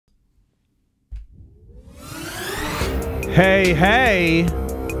Hey, hey!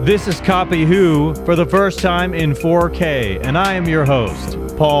 This is CopyWho for the first time in 4K, and I am your host,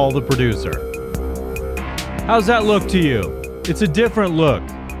 Paul the producer. How's that look to you? It's a different look.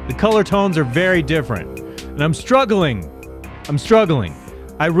 The color tones are very different, and I'm struggling.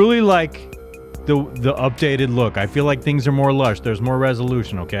 I really like the updated look. I feel like things are more lush. There's more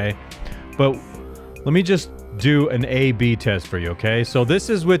resolution, okay? But let me just do an A/B test for you, okay? So this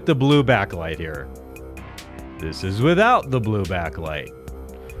is with the blue backlight here. This is without the blue backlight.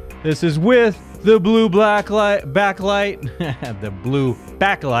 This is with the blue backlight, the blue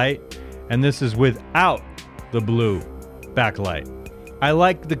backlight, and this is without the blue backlight. I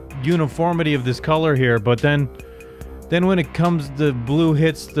like the uniformity of this color here, but then when it comes, the blue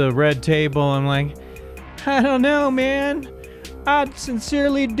hits the red table, I'm like, I don't know, man. I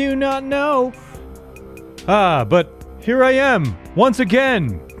sincerely do not know. But here I am, once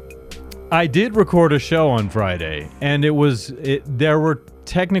again. I did record a show on Friday, and there were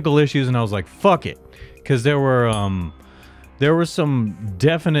technical issues, and I was like, fuck it. Because there were some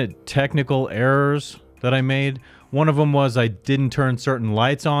definite technical errors that I made. One of them was I didn't turn certain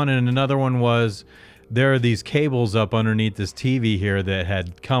lights on, and another one was there are these cables up underneath this TV here that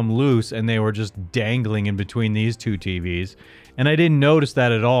had come loose, and they were just dangling in between these two TVs. And I didn't notice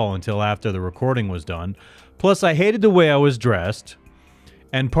that at all until after the recording was done. Plus, I hated the way I was dressed.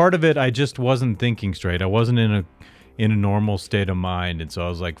 And part of it, I just wasn't thinking straight. I wasn't in a normal state of mind. And so I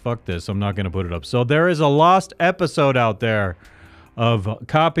was like, fuck this. I'm not going to put it up. So there is a lost episode out there of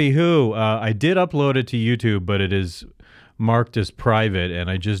CopyWho. I did upload it to YouTube, but it is marked as private. And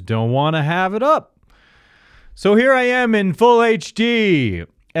I just don't want to have it up. So here I am in full HD.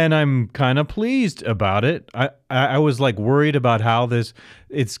 And I'm kind of pleased about it. I was like worried about how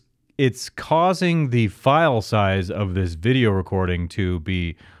it's causing the file size of this video recording to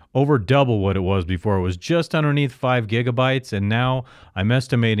be over double what it was before. It was just underneath 5 gigabytes, and now I'm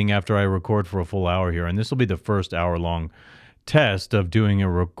estimating after I record for a full hour here, and this will be the first hour-long test of doing a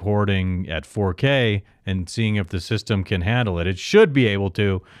recording at 4K and seeing if the system can handle it. It should be able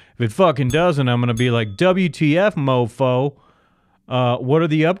to. If it fucking doesn't, I'm going to be like, WTF, mofo. What are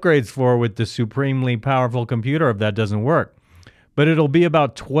the upgrades for with the supremely powerful computer if that doesn't work? But it'll be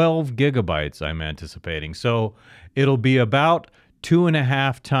about 12 gigabytes, I'm anticipating. So it'll be about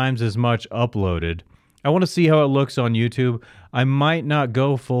 2.5 times as much uploaded. I want to see how it looks on YouTube. I might not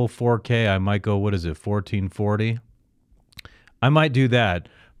go full 4K. I might go, what is it, 1440? I might do that.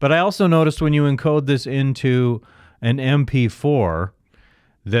 But I also noticed when you encode this into an MP4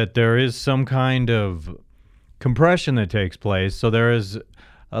 that there is some kind of compression that takes place. So there is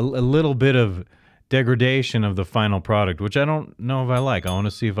a little bit of degradation of the final product, which I don't know if I like. I want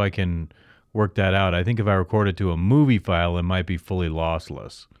to see if I can work that out. I think if I record it to a movie file, it might be fully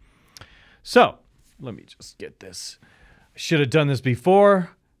lossless. So, let me just get this. I should have done this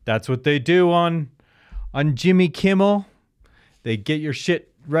before. That's what they do on Jimmy Kimmel. They get your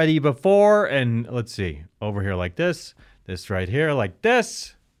shit ready before, and let's see, over here like this right here like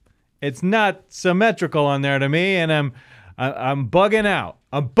this. It's not symmetrical on there to me, and I'm bugging out.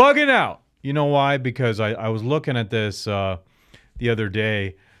 I'm bugging out. You know why? Because I was looking at this the other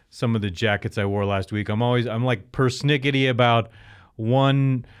day, some of the jackets I wore last week. I'm like persnickety about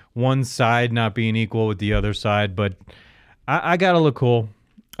one side not being equal with the other side, but I gotta look cool.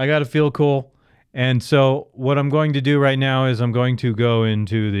 I gotta feel cool. And so what I'm going to do right now is I'm going to go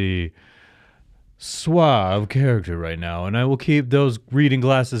into the suave character right now, and I will keep those reading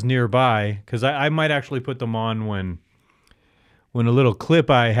glasses nearby because I might actually put them on when a little clip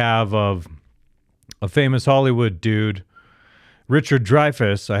I have of a famous Hollywood dude, Richard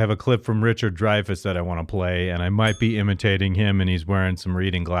Dreyfus. I have a clip from Richard Dreyfus that I want to play, and I might be imitating him, and he's wearing some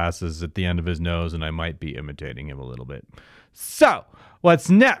reading glasses at the end of his nose, and I might be imitating him a little bit. So, what's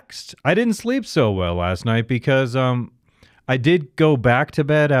next? I didn't sleep so well last night because I did go back to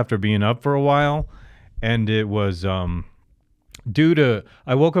bed after being up for a while, and it was due to,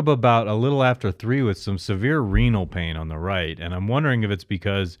 I woke up about a little after 3 with some severe renal pain on the right, and I'm wondering if it's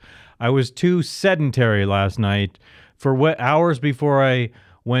because I was too sedentary last night for hours before I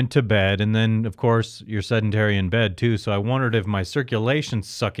went to bed, and then, of course, you're sedentary in bed, too, so I wondered if my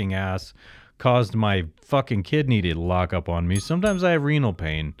circulation-sucking ass caused my fucking kidney to lock up on me. Sometimes I have renal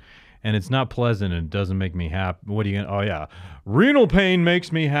pain, and it's not pleasant, and it doesn't make me happy. What are you gonna, oh, yeah, renal pain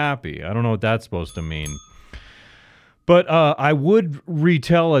makes me happy. I don't know what that's supposed to mean. But I would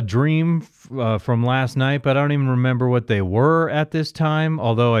retell a dream from last night, but I don't even remember what they were at this time,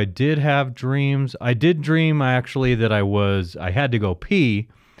 although I did have dreams. I did dream, actually, that I had to go pee,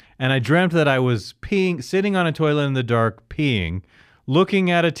 and I dreamt that I was peeing, sitting on a toilet in the dark, peeing, looking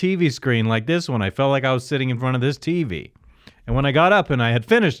at a TV screen like this one. I felt like I was sitting in front of this TV. And when I got up and I had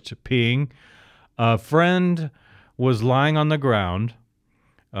finished peeing, a friend was lying on the ground,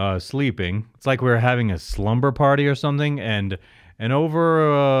 sleeping. It's like we were having a slumber party or something. And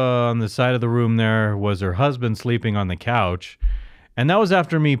over on the side of the room there was her husband sleeping on the couch. And that was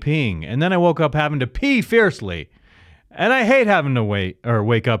after me peeing. And then I woke up having to pee fiercely. And I hate having to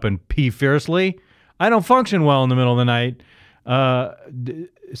wake up and pee fiercely. I don't function well in the middle of the night,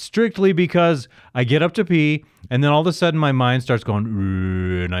 strictly because I get up to pee, and then all of a sudden my mind starts going,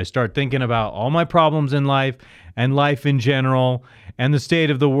 and I start thinking about all my problems in life and life in general and the state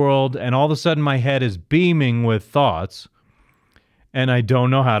of the world, and all of a sudden my head is beaming with thoughts, and I don't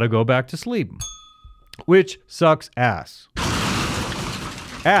know how to go back to sleep, which sucks ass.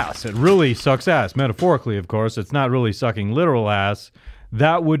 It really sucks ass. Metaphorically, of course. It's not really sucking literal ass.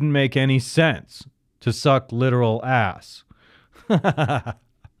 That wouldn't make any sense, to suck literal ass.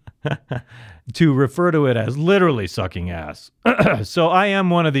 To refer to it as literally sucking ass. So I am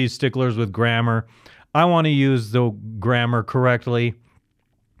one of these sticklers with grammar. I want to use the grammar correctly.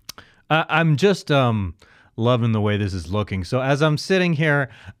 I'm just loving the way this is looking. So as I'm sitting here,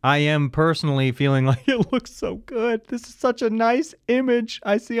 I am personally feeling like it looks so good. This is such a nice image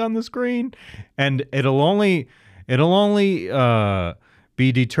I see on the screen, and it'll only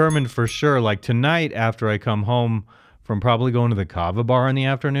be determined for sure. Like tonight, after I come home from probably going to the Kava bar in the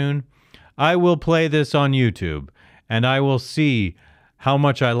afternoon, I will play this on YouTube, and I will see how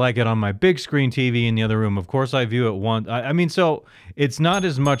much I like it on my big screen TV in the other room. Of course, I view it once. I mean, so it's not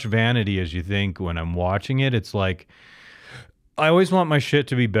as much vanity as you think when I'm watching it. It's like, I always want my shit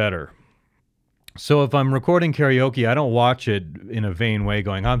to be better. So if I'm recording karaoke, I don't watch it in a vain way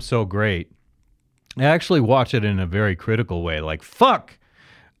going, I'm so great. I actually watch it in a very critical way. Like, fuck,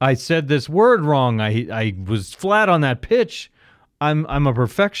 I said this word wrong. I was flat on that pitch. I'm a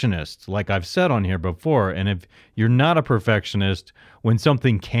perfectionist, like I've said on here before. And if you're not a perfectionist, when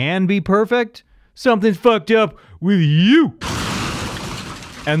something can be perfect, something's fucked up with you.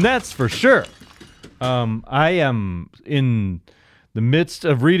 And that's for sure. I am in the midst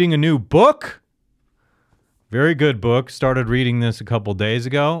of reading a new book. Very good book. Started reading this a couple days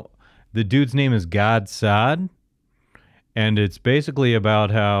ago. The dude's name is Gad Saad. And it's basically about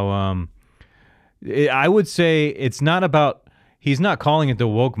how, I would say it's not about, he's not calling it the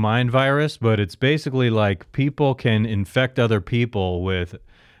woke mind virus, but it's basically like people can infect other people with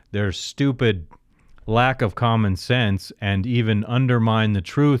their stupid lack of common sense and even undermine the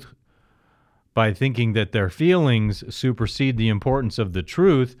truth by thinking that their feelings supersede the importance of the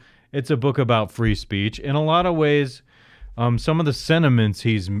truth. It's a book about free speech. In a lot of ways, some of the sentiments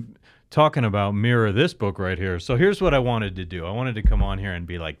he's talking about mirror this book right here. So here's what I wanted to do. I wanted to come on here and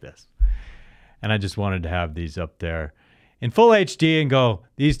be like this. And I just wanted to have these up there in full HD and go,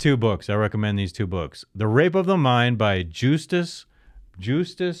 these two books. I recommend these two books. The Rape of the Mind by Justus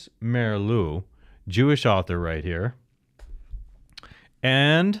Merleau, Jewish author right here.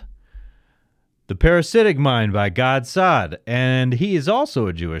 And The Parasitic Mind by Gad Saad. And he is also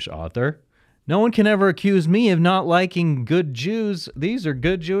a Jewish author. No one can ever accuse me of not liking good Jews. These are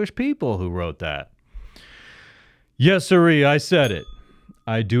good Jewish people who wrote that. Yes, sirree, I said it.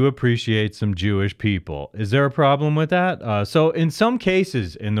 I do appreciate some Jewish people. Is there a problem with that? So in some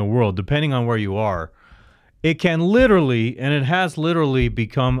cases in the world, depending on where you are, it can literally, and it has literally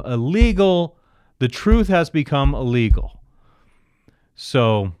become illegal. The truth has become illegal.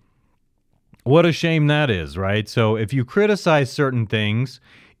 So what a shame that is, right? So if you criticize certain things,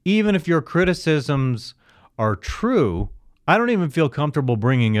 even if your criticisms are true, I don't even feel comfortable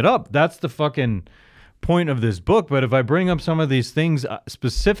bringing it up. That's the fucking point of this book. But if I bring up some of these things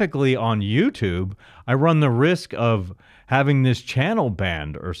specifically on YouTube, I run the risk of having this channel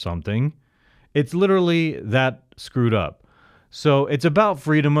banned or something. It's literally that screwed up. So it's about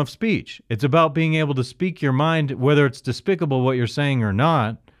freedom of speech. It's about being able to speak your mind, whether it's despicable what you're saying or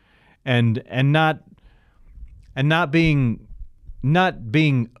not, and not being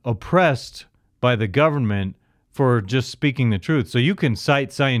oppressed by the government for just speaking the truth. So you can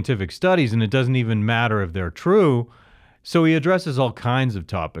cite scientific studies and it doesn't even matter if they're true. So he addresses all kinds of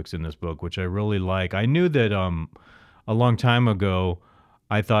topics in this book, which I really like. I knew that a long time ago,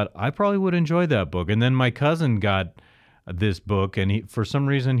 I thought I probably would enjoy that book. And then my cousin got this book, and for some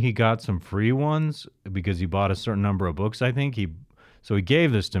reason he got some free ones because he bought a certain number of books, I think. So he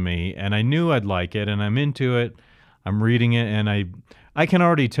gave this to me, and I knew I'd like it, and I'm into it. I'm reading it, and I can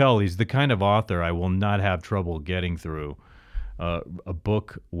already tell he's the kind of author I will not have trouble getting through a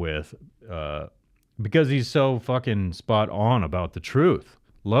book with because he's so fucking spot on about the truth.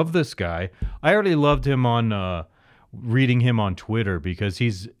 Love this guy. I already loved him on reading him on Twitter because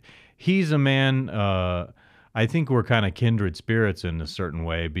he's a man. I think we're kind of kindred spirits in a certain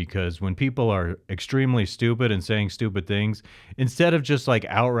way, because when people are extremely stupid and saying stupid things, instead of just like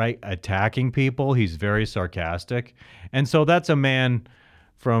outright attacking people, he's very sarcastic. And so that's a man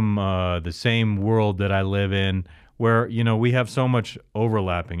from the same world that I live in, where, you know, we have so much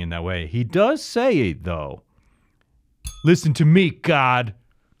overlapping in that way. He does say, though, listen to me, God.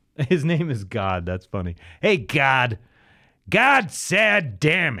 His name is God. That's funny. Hey, God. Gad Saad,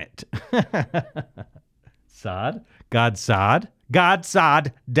 damn it. Saad? Gad Saad? Gad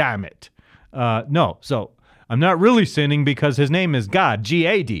Saad, damn it. No, so I'm not really sinning because his name is God,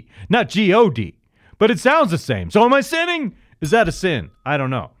 G-A-D, not G-O-D. But it sounds the same. So am I sinning? Is that a sin? I don't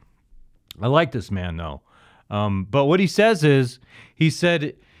know. I like this man, though. But what he says is, he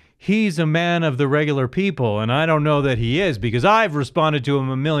said he's a man of the regular people, and I don't know that he is, because I've responded to him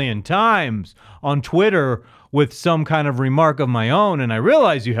a million times on Twitter with some kind of remark of my own, and I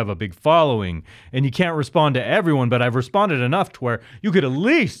realize you have a big following, and you can't respond to everyone, but I've responded enough to where you could at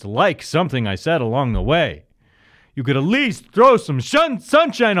least like something I said along the way. You could at least throw some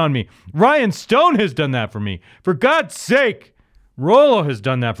sunshine on me. Ryan Stone has done that for me. For God's sake, Rollo has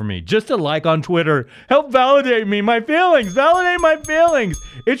done that for me. Just a like on Twitter. Help validate me, my feelings. Validate my feelings.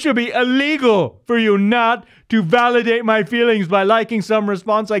 It should be illegal for you not to validate my feelings by liking some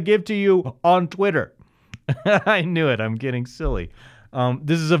response I give to you on Twitter. I knew it. I'm getting silly.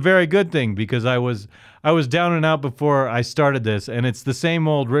 This is a very good thing, because I was down and out before I started this, and it's the same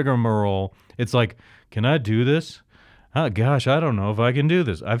old rigmarole. It's like, can I do this? Oh, gosh, I don't know if I can do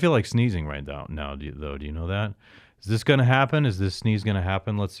this. I feel like sneezing right now, though. Do you know that? Is this going to happen? Is this sneeze going to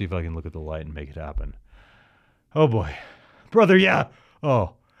happen? Let's see if I can look at the light and make it happen. Oh, boy. Brother, yeah.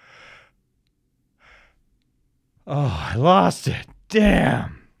 Oh, I lost it.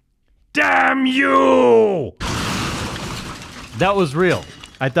 Damn. Damn you! That was real.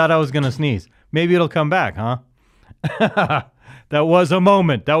 I thought I was going to sneeze. Maybe it'll come back, huh? That was a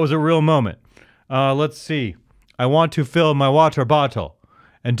moment. That was a real moment. Let's see. I want to fill my water bottle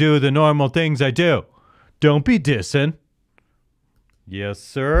and do the normal things I do. Don't be dissing. Yes,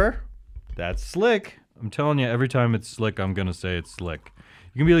 sir. That's slick. I'm telling you, every time it's slick, I'm going to say it's slick.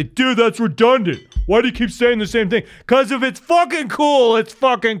 You can be like, dude, that's redundant. Why do you keep saying the same thing? Because if it's fucking cool, it's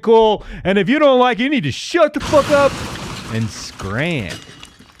fucking cool. And if you don't like it, you need to shut the fuck up and scram.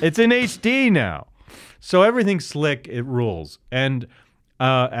 It's in HD now. So everything's slick. It rules. And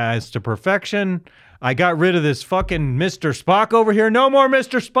as to perfection, I got rid of this fucking Mr. Spock over here. No more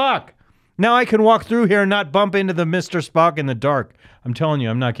Mr. Spock. Now I can walk through here and not bump into the Mr. Spock in the dark. I'm telling you,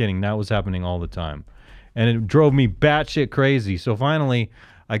 I'm not kidding. That was happening all the time. And it drove me batshit crazy. So finally,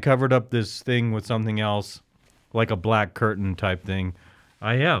 I covered up this thing with something else, like a black curtain type thing.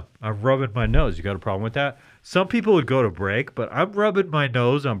 I'm rubbing my nose. You got a problem with that? Some people would go to break, but I'm rubbing my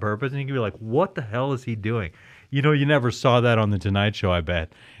nose on purpose, and you can be like, what the hell is he doing? You know, you never saw that on The Tonight Show, I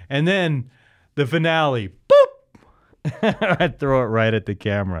bet. And then the finale, boop! I'd throw it right at the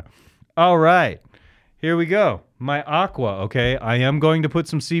camera. All right, here we go. My Aqua, okay? I am going to put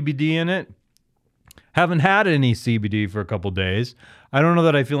some CBD in it. Haven't had any CBD for a couple days. I don't know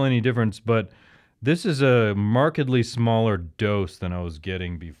that I feel any difference, but this is a markedly smaller dose than I was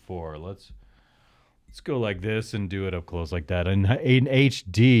getting before. Let's go like this and do it up close like that. And in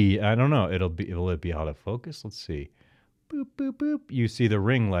HD, I don't know. Will it be out of focus? Let's see. Boop, boop, boop. You see the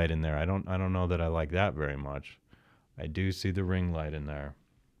ring light in there. I don't know that I like that very much. I do see the ring light in there.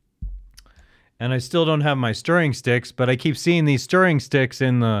 And I still don't have my stirring sticks, but I keep seeing these stirring sticks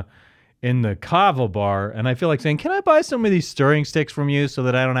in the Kava bar, and I feel like saying, can I buy some of these stirring sticks from you so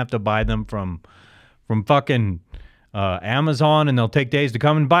that I don't have to buy them from fucking Amazon, and they'll take days to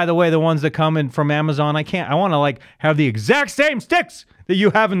come? And by the way, the ones that come in from Amazon, I want to like have the exact same sticks that you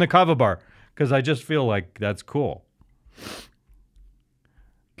have in the Kava bar, because I just feel like that's cool.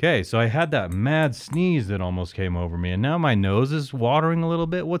 Okay, so I had that mad sneeze that almost came over me, and now my nose is watering a little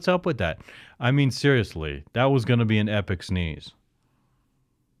bit. What's up with that? I mean, seriously, that was going to be an epic sneeze.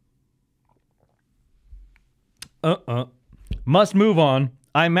 Must move on.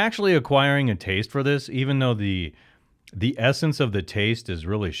 I'm actually acquiring a taste for this, even though the essence of the taste is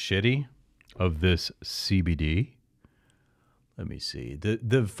really shitty of this CBD. Let me see.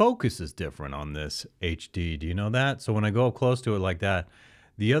 The focus is different on this HD. Do you know that? So when I go up close to it like that,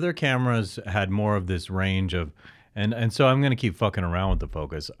 the other cameras had more of this range of, and so I'm going to keep fucking around with the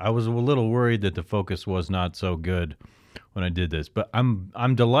focus. I was a little worried that the focus was not so good when I did this, but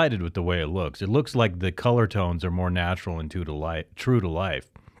I'm delighted with the way it looks. It looks like the color tones are more natural and true to life.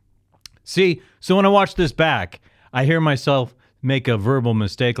 See, so when I watch this back, I hear myself make a verbal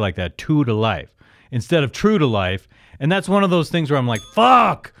mistake like that, true to life, instead of true to life. And that's one of those things where I'm like,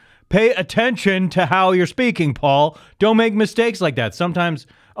 fuck, Pay attention to how you're speaking, Paul. Don't make mistakes like that. Sometimes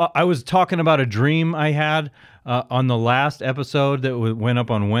I was talking about a dream I had on the last episode that went up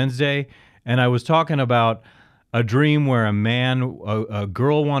on Wednesday, and I was talking about a dream where a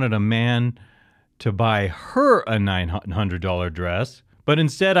girl wanted a man to buy her a $900 dress, but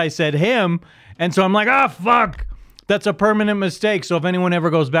instead I said him, and so I'm like, ah, fuck. That's a permanent mistake. So if anyone ever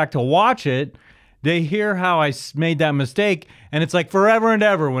goes back to watch it, they hear how I made that mistake, and it's like forever and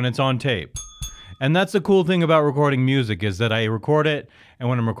ever when it's on tape. And that's the cool thing about recording music, is that I record it, and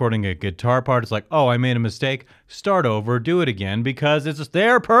when I'm recording a guitar part, it's like, oh, I made a mistake. Start over, do it again, because it's just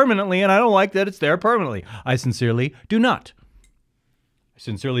there permanently, and I don't like that it's there permanently. I sincerely do not. I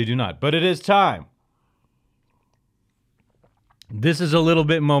sincerely do not. But it is time. This is a little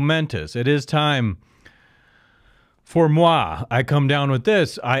bit momentous. It is time for moi. I come down with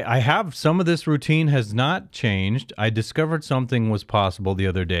this. I have some of this routine has not changed. I discovered something was possible the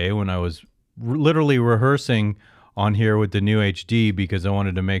other day when I was literally rehearsing on here with the new HD, because I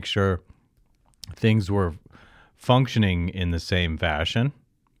wanted to make sure things were functioning in the same fashion.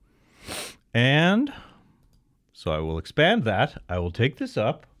 And so I will expand that. I will take this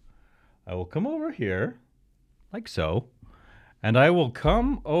up. I will come over here like so. And I will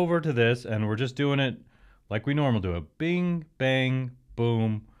come over to this, and we're just doing it like we normally do it. Bing, bang,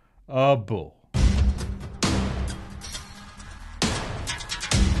 boom, a boo.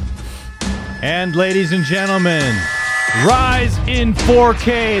 And ladies and gentlemen, Rise in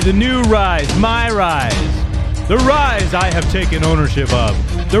 4K, the new Rise, my Rise. The Rise I have taken ownership of.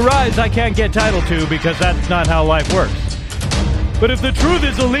 The Rise I can't get title to because that's not how life works. But if the truth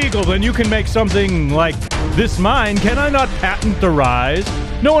is illegal, then you can make something like this mine. Can I not patent the Rise?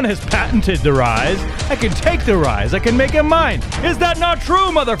 No one has patented the Rise. I can take the Rise. I can make it mine. Is that not true,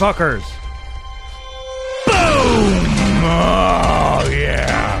 motherfuckers? Boom! Oh,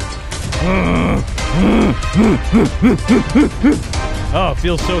 yeah. Oh, it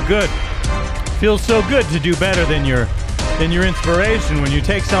feels so good. Feels so good to do better than your inspiration when you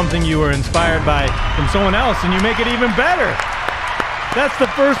take something you were inspired by from someone else and you make it even better. That's the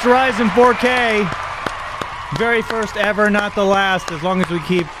first Rise in 4K. Very first ever, not the last, as long as we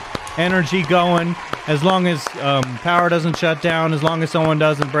keep energy going, as long as power doesn't shut down, as long as someone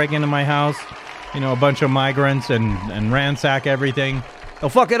doesn't break into my house, you know, a bunch of migrants and ransack everything. They'll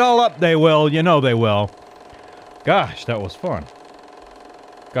fuck it all up, they will, you know they will. Gosh, that was fun.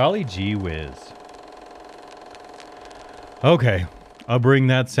 Golly gee whiz. Okay, I'll bring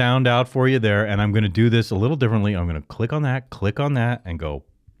that sound out for you there, and I'm going to do this a little differently. I'm going to click on that, and go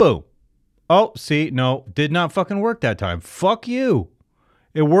boom. Oh, see, no, did not fucking work that time. Fuck you.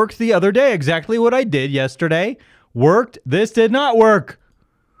 It worked the other day, exactly what I did yesterday. Worked, this did not work.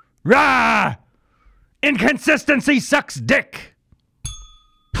 Rah! Inconsistency sucks dick.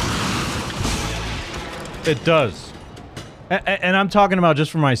 It does. And I'm talking about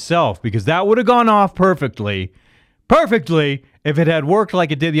just for myself, because that would have gone off perfectly if it had worked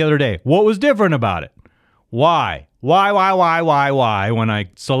like it did the other day. What was different about it? Why? Why, when I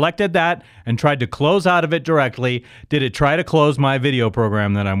selected that and tried to close out of it directly, did it try to close my video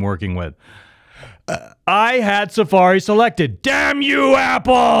program that I'm working with? I had Safari selected. Damn you,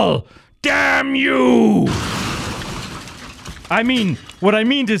 Apple! Damn you! I mean, what I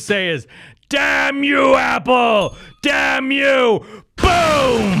mean to say is, damn you, Apple! Damn you!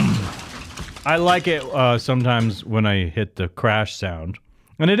 Boom! I like it sometimes when I hit the crash sound.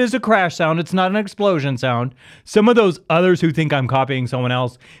 And it is a crash sound. It's not an explosion sound. Some of those others who think I'm copying someone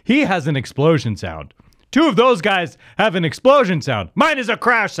else, he has an explosion sound. Two of those guys have an explosion sound. Mine is a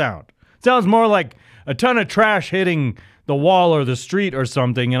crash sound. It sounds more like a ton of trash hitting the wall or the street or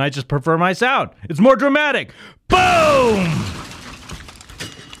something, and I just prefer my sound. It's more dramatic. Boom!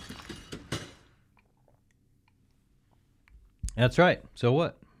 That's right. So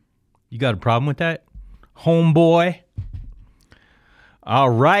what? You got a problem with that, homeboy?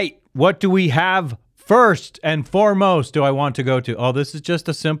 All right. What do we have first and foremost do I want to go to? Oh, this is just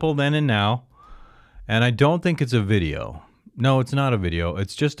a simple then and now. And I don't think it's a video. No, it's not a video.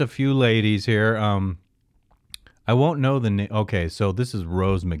 It's just a few ladies here. I won't know the name. Okay, so this is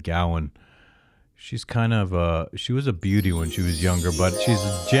Rose McGowan. She's kind of she was a beauty when she was younger, but she's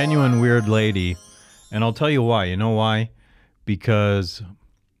a genuine weird lady. And I'll tell you why. You know why? Because...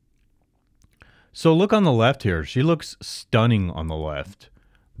 So look on the left here. She looks stunning on the left.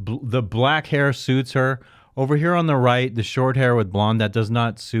 The black hair suits her. Over here on the right, the short hair with blonde, that does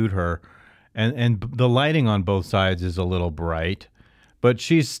not suit her. And the lighting on both sides is a little bright. But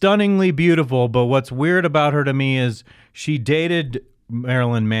she's stunningly beautiful. But what's weird about her to me is she dated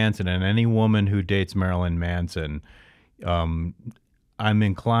Marilyn Manson. And any woman who dates Marilyn Manson, I'm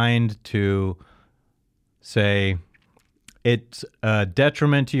inclined to say it's a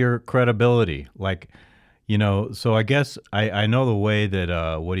detriment to your credibility. Like, you know, so I guess I know the way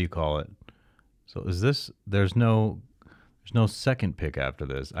that, what do you call it? So is this, there's no second pick after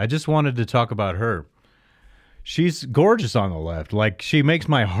this. I just wanted to talk about her. She's gorgeous on the left. Like, she makes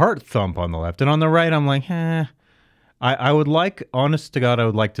my heart thump on the left. And on the right, I'm like, I would like, honest to God, I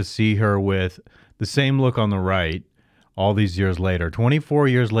would like to see her with the same look on the right all these years later. 24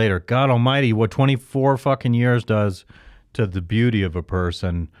 years later. God almighty, what 24 fucking years does to the beauty of a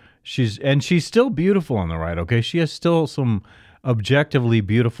person. She's still beautiful on the right, okay? She has still some objectively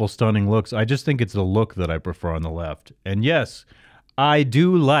beautiful, stunning looks. I just think it's the look that I prefer on the left. And yes, I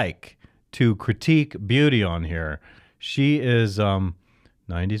do like to critique beauty on here. She is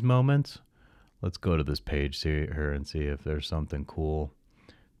 90s moments. Let's go to this page, see her, and see if there's something cool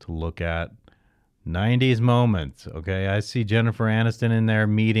to look at. 90s moments. Okay, I see Jennifer Aniston in there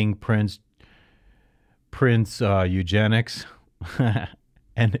meeting Prince Eugenics.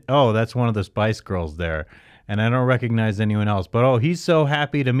 And oh, that's one of the Spice Girls there. And I don't recognize anyone else. But oh, he's so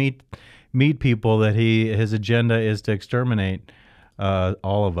happy to meet people that his agenda is to exterminate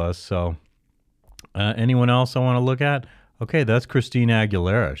all of us. So anyone else I want to look at? Okay, that's Christina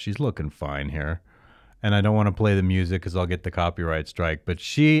Aguilera. She's looking fine here. And I don't want to play the music because I'll get the copyright strike. But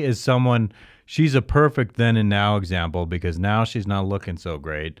she is someone, she's a perfect then and now example because now she's not looking so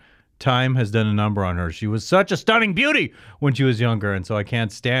great. Time has done a number on her. She was such a stunning beauty when she was younger, and so I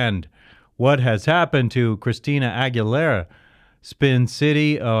can't stand what has happened to Christina Aguilera. Spin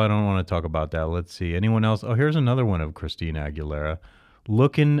City. Oh, I don't want to talk about that. Let's see. Anyone else? Oh, here's another one of Christina Aguilera.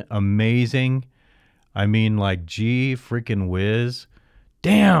 Looking amazing. I mean, like, gee, freaking whiz.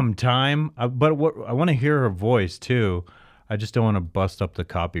 Damn, Time. But what, I want to hear her voice, too. I just don't want to bust up the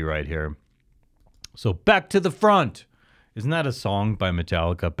copyright here. So, Back to the Front. Isn't that a song by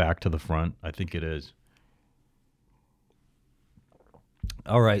Metallica, Back to the Front? I think it is.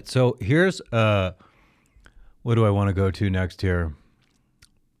 All right, so here's, what do I want to go to next here?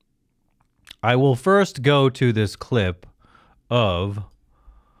 I will first go to this clip of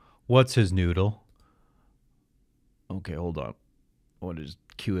What's His Noodle. Okay, hold on. I want to just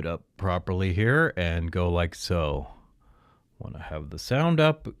cue it up properly here and go like so. Want to have the sound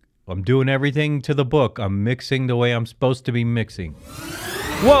up. I'm doing everything to the book. I'm mixing the way I'm supposed to be mixing.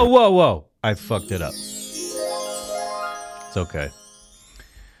 Whoa, whoa, whoa. I fucked it up. It's okay.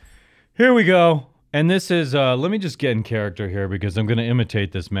 Here we go. And this is, let me just get in character here because I'm going to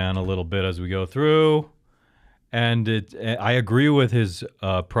imitate this man a little bit as we go through. And I agree with his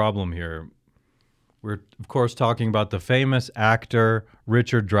problem here. We're, of course, talking about the famous actor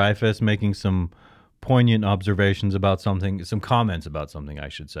Richard Dreyfus making some poignant observations about something, some comments about something, I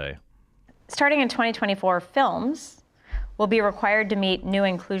should say. Starting in 2024, films will be required to meet new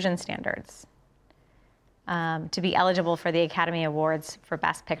inclusion standards to be eligible for the Academy Awards for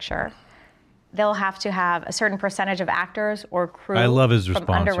Best Picture. They'll have to have a certain percentage of actors or crew from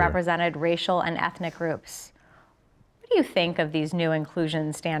underrepresented racial and ethnic groups. What do you think of these new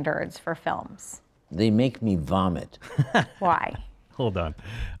inclusion standards for films? They make me vomit. Why? Hold on.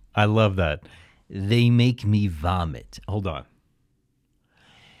 I love that. They make me vomit. Hold on.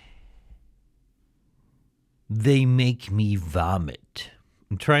 They make me vomit.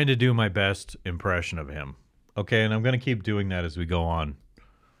 I'm trying to do my best impression of him. Okay, and I'm going to keep doing that as we go on.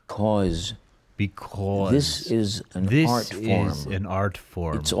 Because this is an art form. This is an art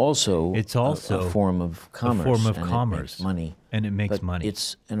form. It's also a form of commerce. A form of and commerce. It makes money. And it makes money.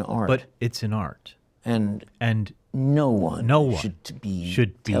 It's an art. But it's an art. And no one should be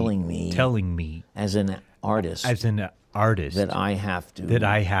telling me as an artist that I have to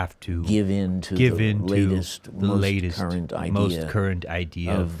give in to the most current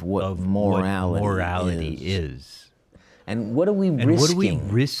idea of what morality is. And what are we risking? What are we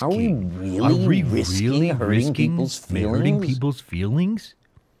risking? Are we really hurting people's feelings?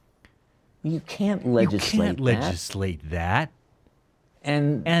 You can't legislate that.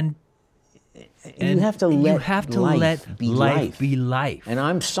 And you have to let life be life. And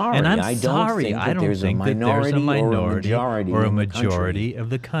I'm sorry, I don't think that there's a minority or a majority of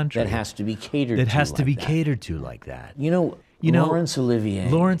the country that has to be catered to like that. You know, Laurence Olivier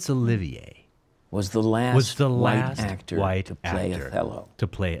was the last white actor to play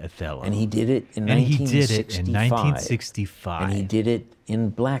Othello. And he did it in 1965. And he did it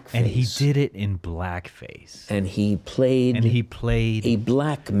in blackface. And he played a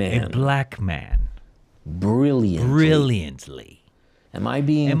black man. Brilliantly. Am I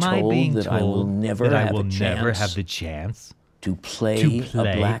being told that I will never have the chance to play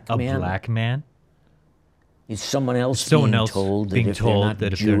a black man? Is someone else being told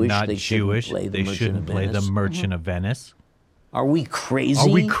that if they're not Jewish, they shouldn't play the Merchant of Venice? Are we crazy?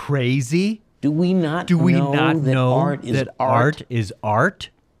 Are we crazy? Do we not know that art is art?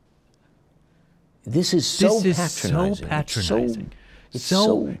 This is so patronizing. It's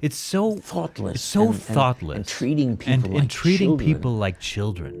so thoughtless. It's so thoughtless. And treating people like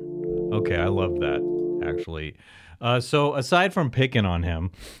children. Okay, I love that, actually. So aside from picking on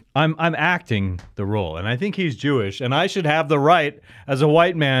him, I'm acting the role, and I think he's Jewish, and I should have the right as a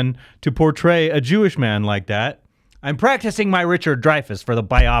white man to portray a Jewish man like that. I'm practicing my Richard Dreyfus for the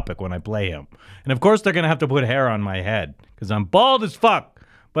biopic when I play him. And of course they're going to have to put hair on my head because I'm bald as fuck.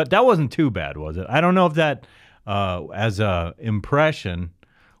 But that wasn't too bad, was it? I don't know if that, as a impression,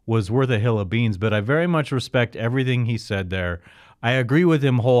 was worth a hill of beans, but I very much respect everything he said there. I agree with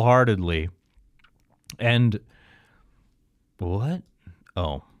him wholeheartedly. And what?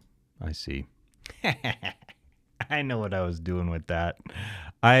 Oh, I see. I know what I was doing with that.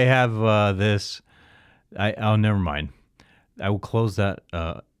 I have this... Oh, never mind. I will close that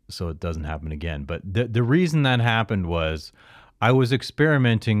so it doesn't happen again. But the reason that happened was I was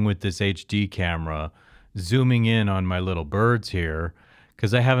experimenting with this HD camera, zooming in on my little birds here,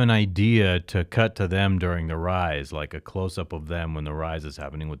 because I have an idea to cut to them during the rise, like a close-up of them when the rise is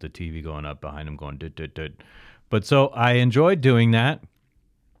happening with the TV going up behind them going dit. But so I enjoyed doing that.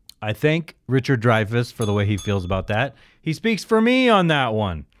 I thank Richard Dreyfus for the way he feels about that. He speaks for me on that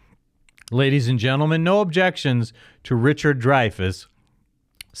one. Ladies and gentlemen, no objections to Richard Dreyfus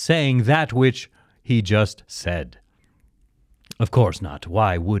saying that which he just said. Of course not.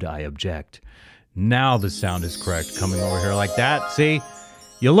 Why would I object? Now the sound is correct coming over here like that. See?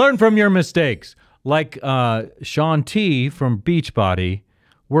 You learn from your mistakes. Like Sean T from Beachbody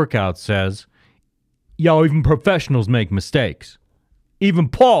Workout says, yo, even professionals make mistakes. Even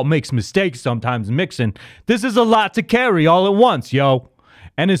Paul makes mistakes sometimes mixing. This is a lot to carry all at once, yo.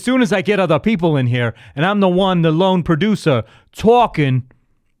 And as soon as I get other people in here, and I'm the lone producer, talking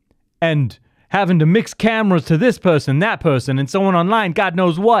and having to mix cameras to this person, that person, and someone online, God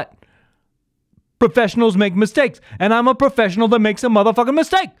knows what. Professionals make mistakes, and I'm a professional that makes a motherfucking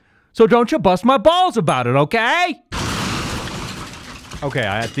mistake. So don't you bust my balls about it, okay? Okay,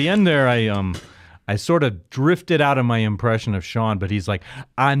 at the end there, I sort of drifted out of my impression of Sean, but he's like,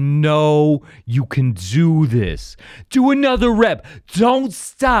 I know you can do this. Do another rep. Don't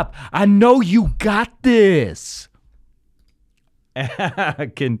stop. I know you got this.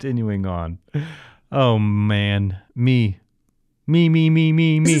 Continuing on. Oh, man. Me.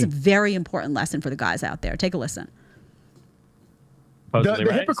 This is a very important lesson for the guys out there. Take a listen. The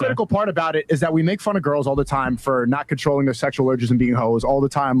hypocritical part about it is that we make fun of girls all the time for not controlling their sexual urges and being hoes all the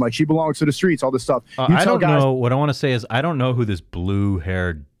time. Like, she belongs to the streets, all this stuff. I don't know. What I want to say is I don't know who this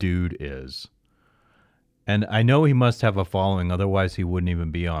blue-haired dude is. And I know he must have a following. Otherwise, he wouldn't even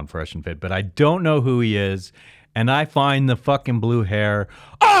be on Fresh and Fit. But I don't know who he is. And I find the fucking blue hair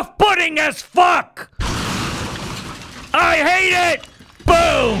off-putting as fuck! I hate it!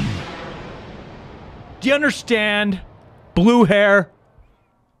 Boom! Do you understand? Blue hair.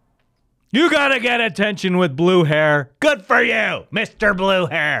 You gotta get attention with blue hair. Good for you, Mr. Blue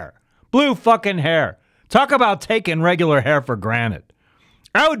Hair. Blue fucking hair. Talk about taking regular hair for granted.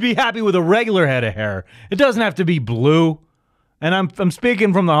 I would be happy with a regular head of hair. It doesn't have to be blue. And I'm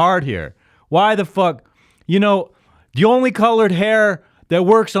speaking from the heart here. Why the fuck? You know, the only colored hair that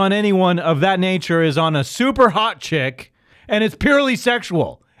works on anyone of that nature is on a super hot chick, and it's purely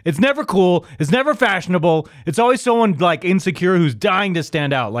sexual. It's never cool. It's never fashionable. It's always someone like insecure who's dying to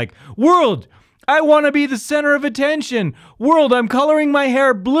stand out. Like, world, I want to be the center of attention. World, I'm coloring my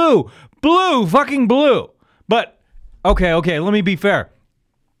hair blue. Blue, fucking blue. But, okay, let me be fair.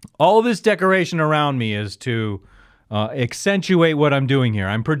 All this decoration around me is to accentuate what I'm doing here.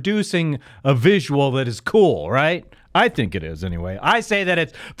 I'm producing a visual that is cool, right? I think it is, anyway. I say that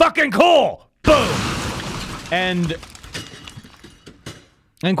it's fucking cool. Boom.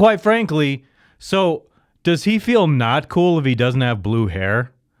 And quite frankly, so does he feel not cool if he doesn't have blue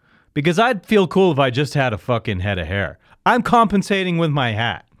hair? Because I'd feel cool if I just had a fucking head of hair. I'm compensating with my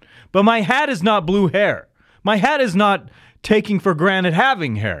hat. But my hat is not blue hair. My hat is not taking for granted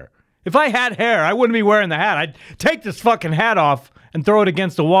having hair. If I had hair, I wouldn't be wearing the hat. I'd take this fucking hat off and throw it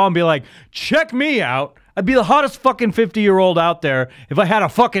against the wall and be like, check me out. I'd be the hottest fucking 50-year-old out there if I had a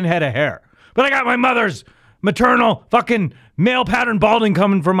fucking head of hair. But I got my mother's maternal fucking male pattern balding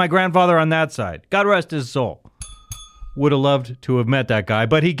coming from my grandfather on that side. God rest his soul. Would have loved to have met that guy,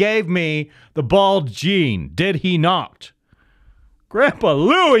 but he gave me the bald gene, did he not? Grandpa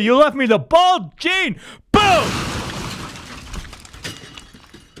Louie, you left me the bald gene! Boom!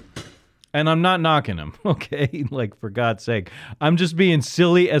 And I'm not knocking him, okay? Like, for God's sake. I'm just being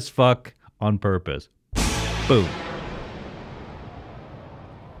silly as fuck on purpose. Boom.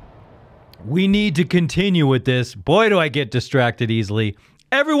 We need to continue with this. Boy, do I get distracted easily.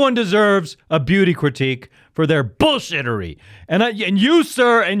 Everyone deserves a beauty critique for their bullshittery. And you,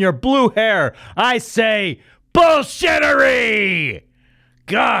 sir, and your blue hair, I say bullshittery!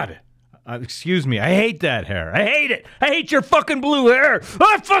 God. Excuse me, I hate that hair. I hate it. I hate your fucking blue hair.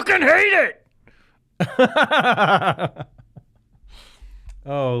 I fucking hate it.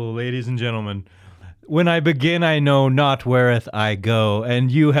 Oh, ladies and gentlemen, when I begin, I know not whereth I go,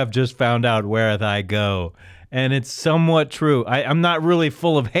 and you have just found out whereth I go. And it's somewhat true. I'm not really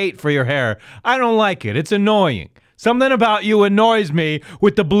full of hate for your hair. I don't like it. It's annoying. Something about you annoys me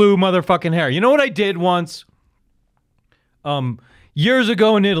with the blue motherfucking hair. You know what I did once? Years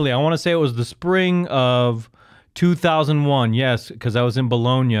ago in Italy, I want to say it was the spring of 2001. Yes, because I was in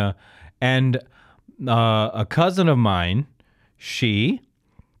Bologna, and a cousin of mine, she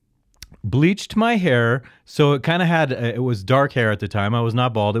bleached my hair, so it kind of had, it was dark hair at the time. I was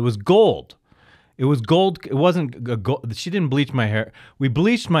not bald. It was gold. It was gold. It wasn't a gold. She didn't bleach my hair. We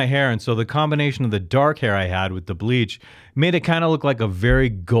bleached my hair, and so the combination of the dark hair I had with the bleach made it kind of look like a very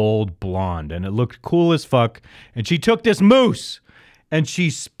gold blonde, and it looked cool as fuck. And she took this mousse and she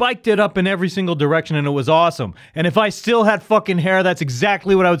spiked it up in every single direction, and it was awesome. And if I still had fucking hair, that's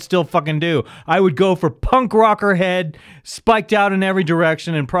exactly what I would still fucking do. I would go for punk rocker head, spiked out in every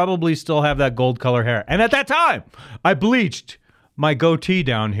direction, and probably still have that gold color hair. And at that time, I bleached my goatee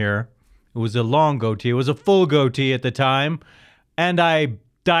down here. It was a long goatee. It was a full goatee at the time. And I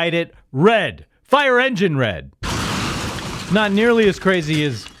dyed it red. Fire engine red. Not nearly as crazy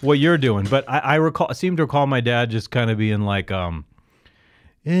as what you're doing, but I seem to recall my dad just kind of being like,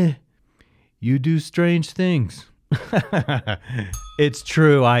 you do strange things. It's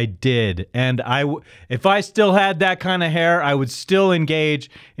true, I did. And if I still had that kind of hair, I would still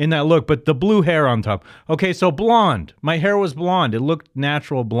engage in that look. But the blue hair on top. Okay, so blonde. My hair was blonde. It looked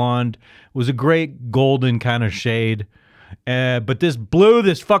natural blonde. It was a great golden kind of shade. But this blue,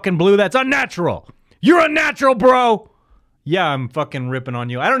 this fucking blue, that's unnatural. You're unnatural, bro. Yeah, I'm fucking ripping on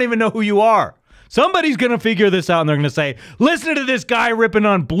you. I don't even know who you are. Somebody's going to figure this out, and they're going to say, listen to this guy ripping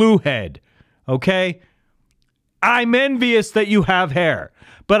on blue head. Okay? I'm envious that you have hair,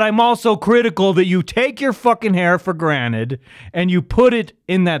 but I'm also critical that you take your fucking hair for granted and you put it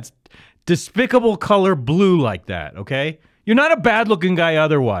in that despicable color blue like that, okay? You're not a bad-looking guy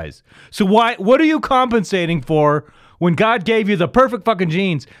otherwise. So what are you compensating for when God gave you the perfect fucking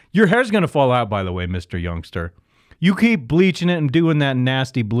genes? Your hair's going to fall out, by the way, Mr. Youngster. You keep bleaching it and doing that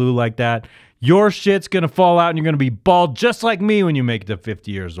nasty blue like that, your shit's gonna fall out and you're gonna be bald just like me when you make it to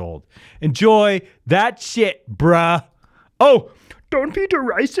 50 years old. Enjoy that shit, bruh. Oh, don't be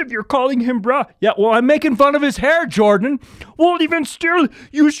derisive, you're calling him bruh. Yeah, well, I'm making fun of his hair, Jordan. Well, even still,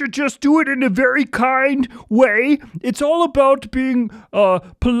 you should just do it in a very kind way. It's all about being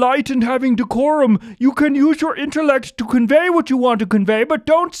polite and having decorum. You can use your intellect to convey what you want to convey, but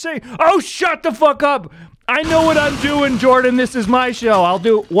don't say, oh, shut the fuck up. I know what I'm doing, Jordan. This is my show. I'll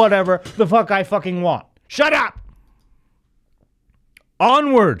do whatever the fuck I fucking want. Shut up!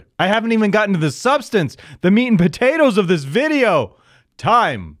 Onward! I haven't even gotten to the substance, the meat and potatoes of this video.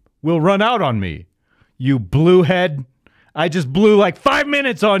 Time will run out on me. You blue head. I just blew like 5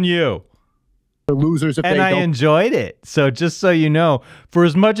 minutes on you. Losers if and I enjoyed it. So just so you know, for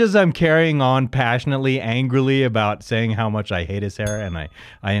as much as I'm carrying on passionately, angrily about saying how much I hate his hair, and I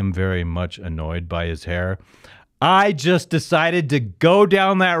am very much annoyed by his hair, I just decided to go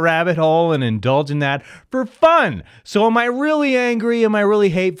down that rabbit hole and indulge in that for fun. So am I really angry? Am I really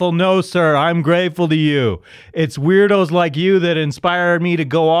hateful? No, sir. I'm grateful to you. It's weirdos like you that inspired me to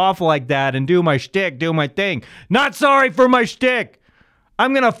go off like that and do my shtick, do my thing. Not sorry for my shtick.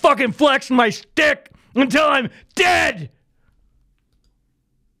 I'm gonna fucking flex my stick until I'm dead!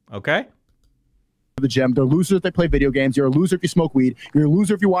 Okay? The gym. They're losers if they play video games. You're a loser if you smoke weed. You're a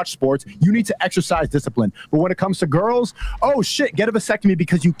loser if you watch sports. You need to exercise discipline. But when it comes to girls, oh shit, get a vasectomy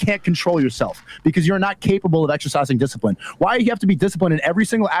because you can't control yourself. Because you're not capable of exercising discipline. Why do you have to be disciplined in every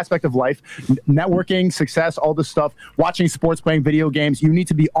single aspect of life? Networking, success, all this stuff. Watching sports, playing video games. You need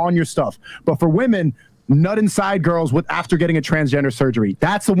to be on your stuff. But for women, nut inside girls after getting a transgender surgery.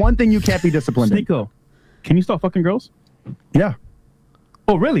 That's the one thing you can't be disciplined in. Sneako, can you stop fucking girls? Yeah.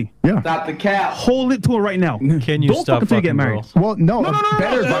 Oh, really? Yeah. Stop the cap. Hold it to her right now. Can you stop until you get married? Girls? Well, no.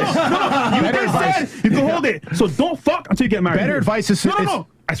 Better advice. You just said you can hold it. So don't fuck until you get married. Better advice is... No.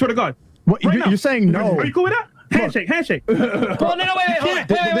 I swear to God. What, you're saying no. Are you cool with that? Handshake. Well, no, wait.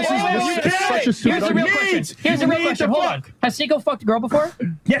 Here's the real question. Here's the real question. Hold on. Has Sneako fucked a girl before?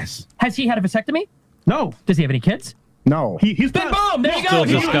 Yes. Has he had a vasectomy? No. Does he have any kids? No. He's then boom, there you go.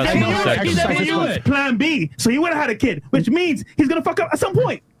 Still discussing He was plan B, so he would have had a kid, which means he's gonna fuck up at some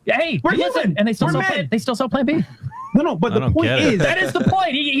point. Hey, listen, and they still sell plan B. No, but the point is that is the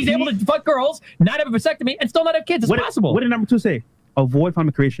point. He's able to fuck girls, not have a vasectomy, and still not have kids. It's possible. What did number 2 say? Avoid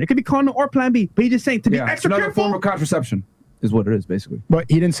family creation. It could be condom or plan B, but he's just saying to be extra another careful. form of contraception is what it is, basically. But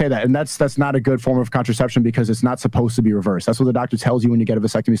he didn't say that, and that's not a good form of contraception because it's not supposed to be reversed. That's what the doctor tells you when you get a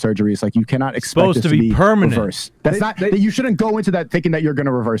vasectomy surgery. It's like you cannot expect it to be permanent. Reversed. That's that you shouldn't go into that thinking that you're going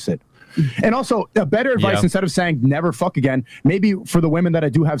to reverse it. And also, a better advice, instead of saying never fuck again, maybe for the women that I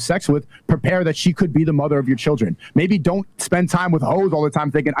do have sex with, prepare that she could be the mother of your children. Maybe don't spend time with hoes all the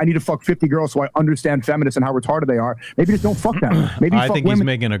time thinking, I need to fuck 50 girls so I understand feminists and how retarded they are. Maybe just don't fuck them. Maybe I fuck think women. He's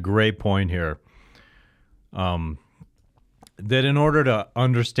making a great point here. That in order to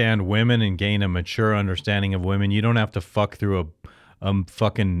understand women and gain a mature understanding of women, you don't have to fuck through a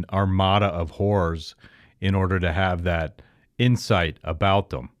fucking armada of whores in order to have that insight about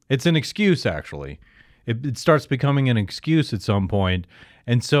them. It's an excuse, actually. It starts becoming an excuse at some point.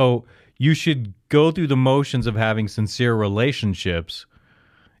 And so you should go through the motions of having sincere relationships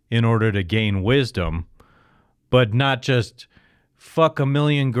in order to gain wisdom, but not just fuck a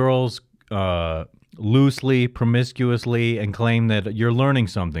million girls loosely, promiscuously, and claim that you're learning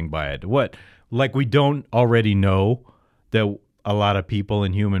something by it. What? Like we don't already know that a lot of people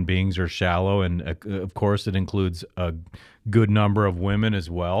and human beings are shallow, and of course it includes a good number of women as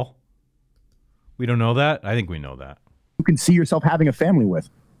well. We don't know that? I think we know that. You can see yourself having a family with.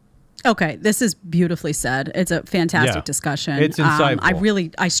 Okay, this is beautifully said. It's a fantastic discussion. It's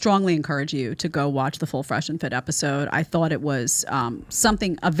insightful. I strongly encourage you to go watch the full Fresh and Fit episode. I thought it was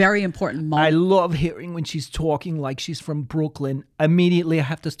a very important moment. I love hearing when she's talking like she's from Brooklyn. Immediately I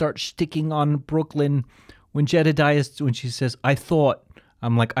have to start sticking on Brooklyn. When Jedidiah, when she says, I thought,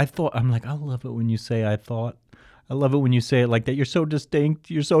 I'm like, I love it when you say I thought. I love it when you say it like that. You're so distinct.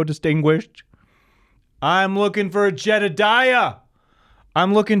 You're so distinguished. I'm looking for a Jedidiah.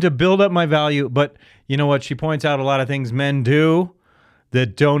 I'm looking to build up my value, but you know what? She points out a lot of things men do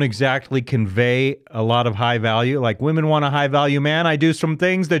that don't exactly convey a lot of high value. Like women want a high value man. I do some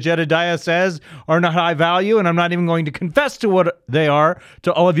things that Jedidiah says are not high value, and I'm not even going to confess to what they are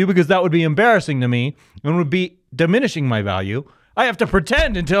to all of you because that would be embarrassing to me and would be diminishing my value. I have to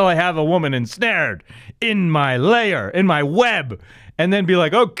pretend until I have a woman ensnared in my layer, in my web, and then be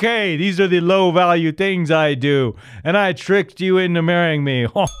like, okay, these are the low value things I do, and I tricked you into marrying me.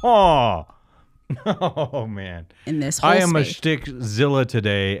 Ha ha. Oh man. In this whole I am a shtickzilla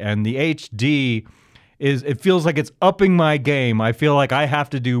today, and the HD is, it feels like it's upping my game. I feel like I have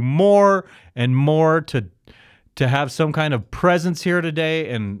to do more and more to have some kind of presence here today,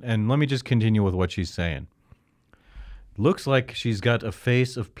 and let me just continue with what she's saying. Looks like she's got a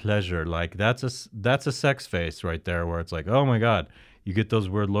face of pleasure. Like that's a sex face right there, where it's like, oh my God, you get those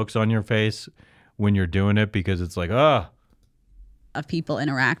weird looks on your face when you're doing it because it's like, of people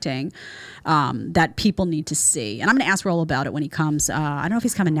interacting that people need to see. And I'm going to ask Rollo about it when he comes. I don't know if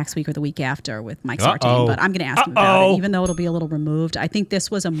he's coming next week or the week after with Mike Sartine, but I'm going to ask him about it, even though it'll be a little removed. I think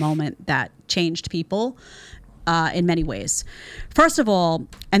this was a moment that changed people in many ways. First of all,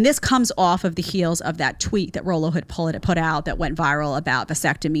 and this comes off of the heels of that tweet that Rollo had put out that went viral about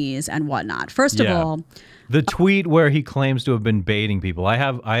vasectomies and whatnot. First of all, the tweet where he claims to have been baiting people. I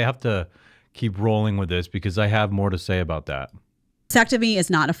have to keep rolling with this because I have more to say about that. Vasectomy is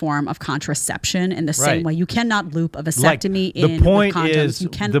not a form of contraception in the same way. You cannot loop a vasectomy in the point with condoms. Is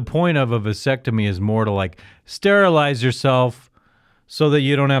the point of a vasectomy is more to like sterilize yourself so that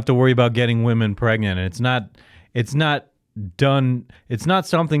you don't have to worry about getting women pregnant. And it's not done. It's not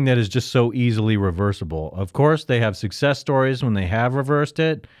something that is just so easily reversible. Of course, they have success stories when they have reversed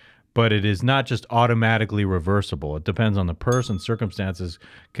it, but it is not just automatically reversible. It depends on the person. Circumstances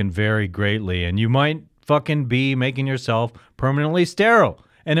can vary greatly, and you might fucking be making yourself permanently sterile,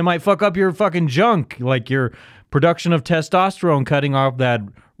 and it might fuck up your fucking junk, like your production of testosterone cutting off that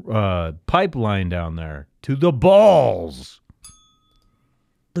pipeline down there to the balls.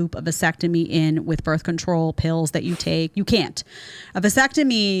 Loop a vasectomy in with birth control pills that you take. You can't. A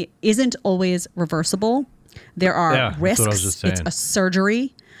vasectomy isn't always reversible. There are risks. It's a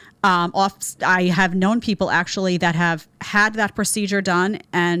surgery. I have known people actually that have had that procedure done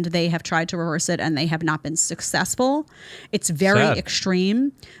and they have tried to reverse it and they have not been successful. It's very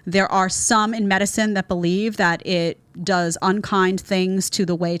extreme. There are some in medicine that believe that it does unkind things to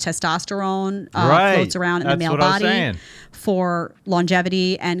the way testosterone floats around in the male body for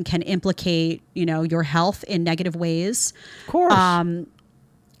longevity and can implicate, you know, your health in negative ways. Of course.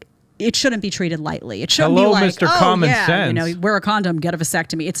 It shouldn't be treated lightly. It shouldn't be like, Mr. Common Sense. You know, wear a condom, get a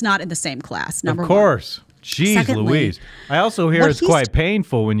vasectomy. It's not in the same class. Number one. Of course. Jeez, Secondly, Louise. I also hear it's quite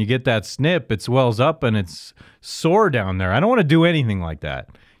painful when you get that snip. It swells up and it's sore down there. I don't want to do anything like that.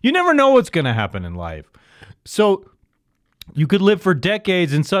 You never know what's going to happen in life. So you could live for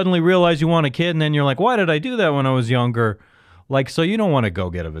decades and suddenly realize you want a kid, and then you're like, why did I do that when I was younger? Like, so you don't want to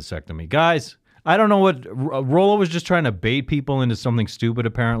go get a vasectomy. Guys, I don't know what Rollo was just trying to bait people into something stupid,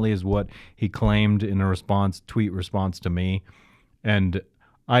 apparently, is what he claimed in a tweet response to me. And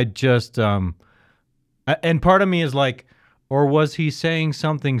I just, and part of me is like, or was he saying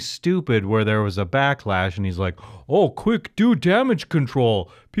something stupid where there was a backlash and he's like, oh, quick, do damage control.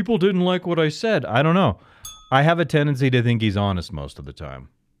 People didn't like what I said. I don't know. I have a tendency to think he's honest most of the time.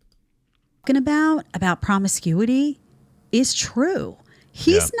 Talking about promiscuity is true.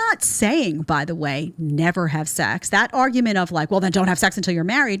 He's not saying, by the way, never have sex. That argument of like, well, then don't have sex until you're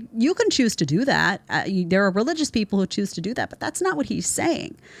married. You can choose to do that. There are religious people who choose to do that, but that's not what he's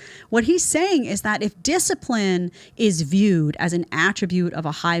saying. What he's saying is that if discipline is viewed as an attribute of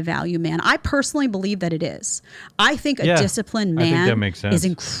a high value man, I personally believe that it is. I think a disciplined man is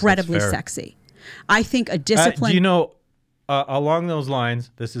incredibly sexy. I think a disciplined... do you know, along those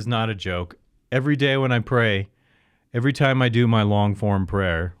lines, this is not a joke. Every day when I pray, every time I do my long form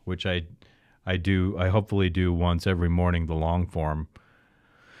prayer, which I hopefully do once every morning, the long form,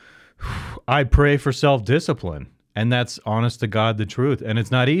 I pray for self-discipline. And that's honest to God, the truth. And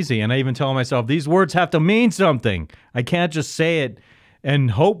it's not easy. And I even tell myself, these words have to mean something. I can't just say it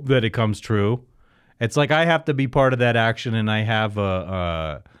and hope that it comes true. It's like I have to be part of that action, and I have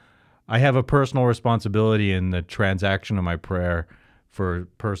a personal responsibility in the transaction of my prayer for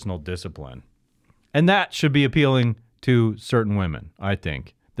personal discipline. And that should be appealing to certain women, I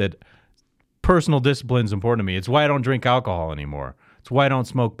think. That personal discipline is important to me. It's why I don't drink alcohol anymore. It's why I don't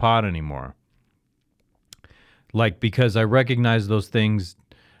smoke pot anymore. Like, because I recognize those things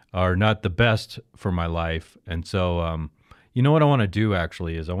are not the best for my life. And so, you know what I want to do,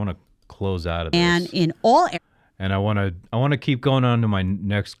 actually, is I want to close out of this. And in all... And I want to keep going on to my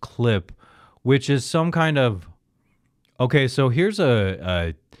next clip, which is some kind of... Okay, so here's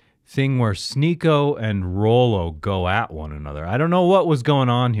a thing where Sneako and Rollo go at one another. I don't know what was going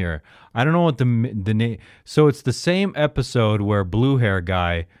on here. I don't know what the name... So it's the same episode where blue hair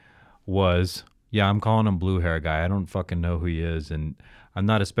guy was... Yeah, I'm calling him blue hair guy. I don't fucking know who he is, and I'm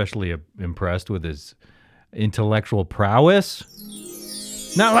not especially impressed with his intellectual prowess.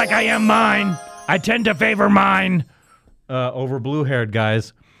 Not like I am mine. I tend to favor mine over blue-haired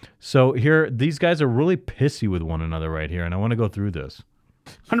guys. So here, these guys are really pissy with one another right here, and I want to go through this.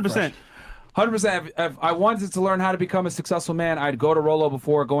 100%. 100%. If I wanted to learn how to become a successful man, I'd go to Rollo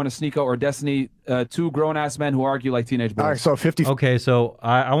before going to Sneako or Destiny, two grown-ass men who argue like teenage boys. All right, so 50... Okay, so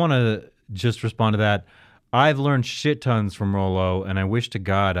I want to just respond to that. I've learned shit tons from Rollo, and I wish to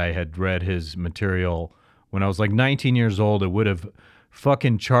God I had read his material when I was like 19 years old. It would have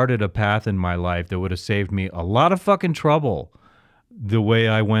fucking charted a path in my life that would have saved me a lot of fucking trouble the way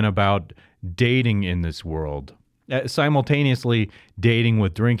I went about dating in this world. Simultaneously dating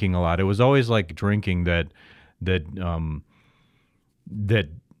with drinking a lot. It was always like drinking that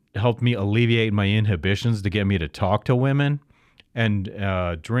helped me alleviate my inhibitions to get me to talk to women. And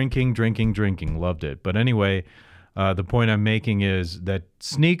drinking, loved it. But anyway, the point I'm making is that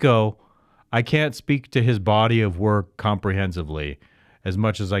Sneako, I can't speak to his body of work comprehensively as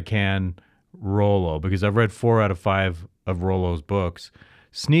much as I can Rollo, because I've read 4 out of 5 of Rollo's books.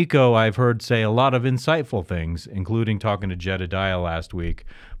 Sneako, I've heard say a lot of insightful things, including talking to Jedidiah last week.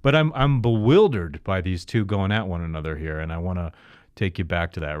 But I'm bewildered by these two going at one another here, and I want to take you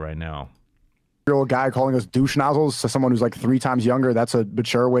back to that right now. Old guy calling us douche nozzles to someone who's like 3 times younger, that's a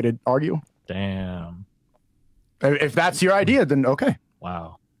mature way to argue. Damn. If that's your idea, then okay.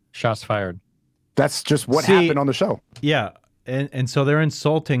 Wow. Shots fired. That's just what happened on the show. Yeah. And so they're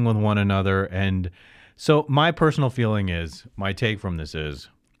insulting with one another. And so my personal feeling is, my take from this is,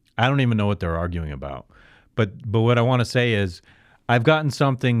 I don't even know what they're arguing about. But what I want to say is, I've gotten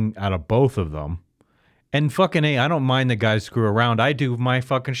something out of both of them. And fucking A, I don't mind the guys screw around. I do my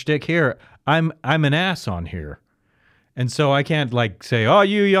fucking shtick here. I'm an ass on here. And so I can't like say, oh,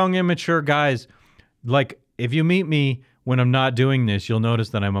 you young immature guys. Like, if you meet me when I'm not doing this, you'll notice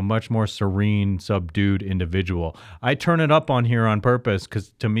that I'm a much more serene, subdued individual. I turn it up on here on purpose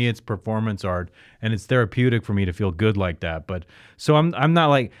because to me it's performance art and it's therapeutic for me to feel good like that. But so I'm not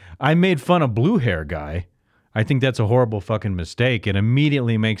like, I made fun of blue hair guy. I think that's a horrible fucking mistake. It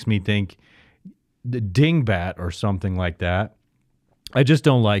immediately makes me think the dingbat or something like that. I just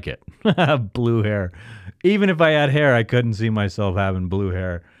don't like it. Blue hair. Even if I had hair, I couldn't see myself having blue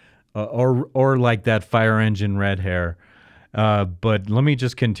hair or like that fire engine red hair. But let me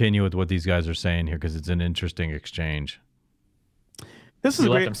just continue with what these guys are saying here because it's an interesting exchange. This is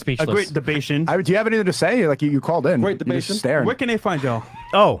a great debation. Do you have anything to say? Like you called in. Great debation. Where can they find y'all?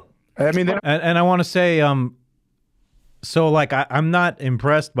 Oh, I mean, and I want to say, so like I'm not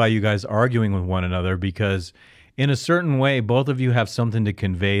impressed by you guys arguing with one another because in a certain way, both of you have something to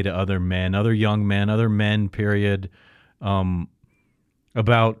convey to other men, other young men, other men, period,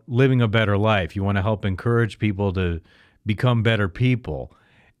 about living a better life. You want to help encourage people to become better people.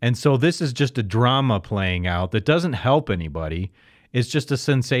 And so this is just a drama playing out that doesn't help anybody. It's just a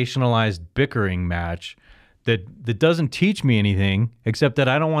sensationalized bickering match that doesn't teach me anything except that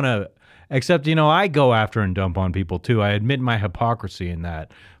I don't want to, except, you know, I go after and dump on people too. I admit my hypocrisy in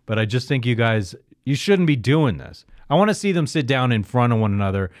that. But I just think you guys, you shouldn't be doing this. I want to see them sit down in front of one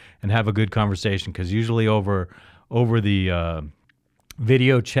another and have a good conversation because usually over the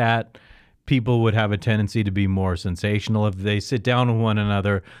video chat, people would have a tendency to be more sensational. If they sit down with one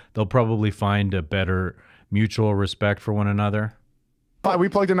another, they'll probably find a better mutual respect for one another. We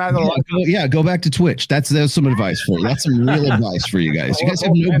plugged in that. Go back to Twitch. That's some advice for you. That's some real advice for you guys. You guys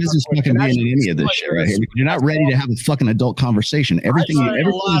have no business fucking being in any of this shit right here. You're not ready to have a fucking adult conversation. Everything.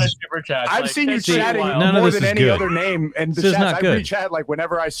 I've seen you chatting more than any other name, and the chats, I re-chat like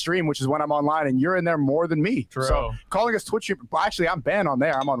whenever I stream, which is when I'm online, and you're in there more than me. True. So calling us Twitch, well, actually, I'm banned on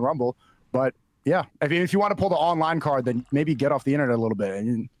there. I'm on Rumble, but yeah, if you want to pull the online card, then maybe get off the internet a little bit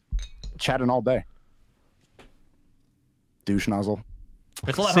and chatting all day. Douche nozzle.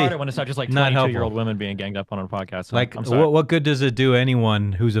 It's a lot harder when it's not just like 22-year-old women being ganged up on a podcast. So like, what good does it do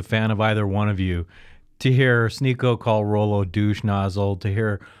anyone who's a fan of either one of you to hear Sneako call Rollo douche nozzle, to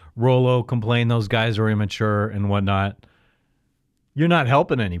hear Rollo complain those guys are immature and whatnot? You're not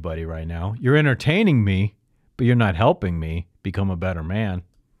helping anybody right now. You're entertaining me, but you're not helping me become a better man.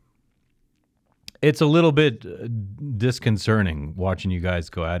 It's a little bit disconcerting watching you guys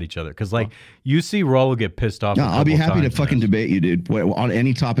go at each other because, like, you see Rollo get pissed off. No, I'll be happy to fucking debate you, dude, on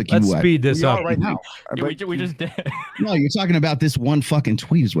any topic you want. Let's speed this up right now. We just did. No, you're talking about this one fucking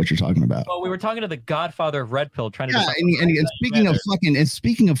tweet is what you're talking about. Well, we were talking to the Godfather of Red Pill, trying to. Yeah, and speaking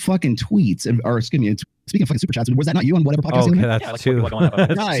of fucking tweets, or excuse me, speaking of fucking super chats, was that not you on whatever podcast? Okay, that's too.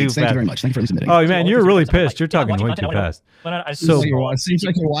 Nice. Thank you very much. Thank you for submitting. Oh man, you're really pissed. You're talking way too fast. So it seems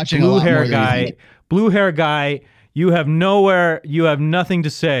like you're watching blue hair guy. Blue hair guy, you have nothing to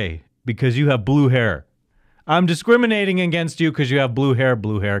say because you have blue hair. I'm discriminating against you because you have blue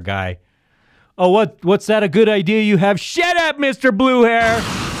hair guy. Oh, what's that a good idea you have? Shut up, Mr. Blue Hair!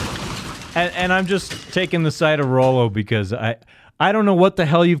 And I'm just taking the side of Rollo because I don't know what the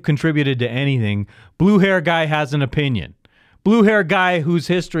hell you've contributed to anything. Blue hair guy has an opinion. Blue hair guy whose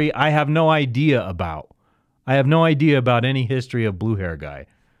history I have no idea about. I have no idea about any history of blue hair guy.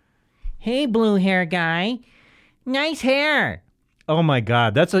 Hey, blue hair guy. Nice hair. Oh my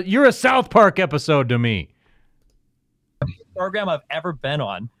God, you're a South Park episode to me. Program I've ever been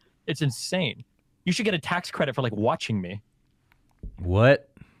on. It's insane. You should get a tax credit for like watching me. What?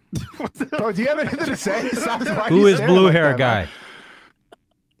 Oh, do you have anything to say? Who is blue hair guy?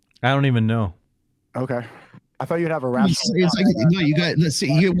 I don't even know. Okay. I thought you'd have a rap. No, you guys. Let's see.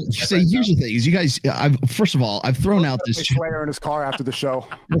 Here's the thing: is you guys. First of all, I've thrown out this Slayer in his car after the show.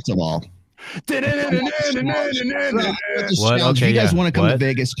 First of all, what? If you guys want to come to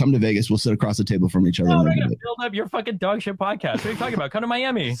Vegas, come to Vegas. We'll sit across the table from each other. No, we're gonna build up your fucking dog shit podcast. What are you talking about? Come to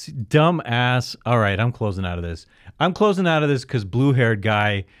Miami. Dumb ass. All right, I'm closing out of this. I'm closing out of this because blue-haired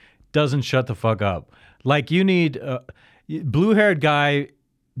guy doesn't shut the fuck up. Like you need blue-haired guy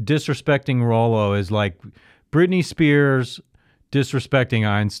disrespecting Rollo is like Britney Spears disrespecting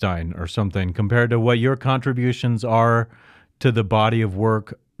Einstein or something compared to what your contributions are to the body of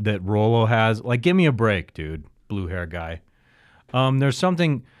work that Rollo has. Like, give me a break, dude, blue hair guy. There's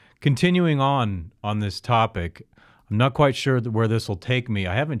something continuing on this topic. I'm not quite sure where this will take me.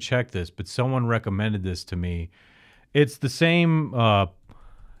 I haven't checked this, but someone recommended this to me. It's the same,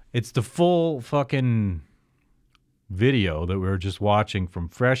 it's the full fucking video that we were just watching from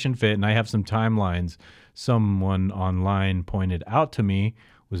Fresh and Fit, and I have some timelines someone online pointed out to me.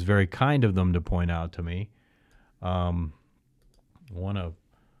 Was very kind of them to point out to me. I want to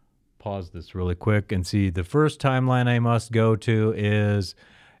pause this really quick and see. The first timeline I must go to is,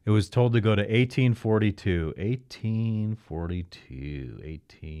 it was told to go to 1842. 1842.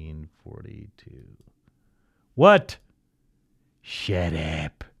 1842. What? Shut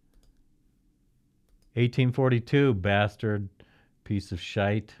up. 1842, bastard. Piece of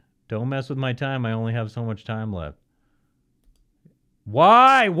shite. Don't mess with my time. I only have so much time left.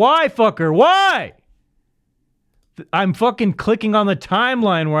 Why? Why, fucker? Why? I'm fucking clicking on the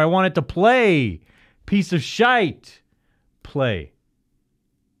timeline where I want it to play. Piece of shite. Play.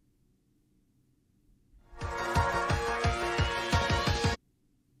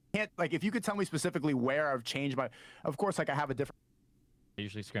 Like, if you could tell me specifically where I've changed my, of course, like I have a different. I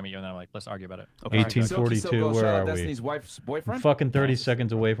usually scream at you and then I'm like, let's argue about it. Okay. 1842, where are we? Destiny's wife's boyfriend? I'm fucking 30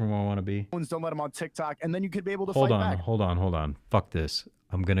 seconds away from where I want to be. Don't let them on TikTok, and then you could be able to hold fight on, back. Hold on. Fuck this.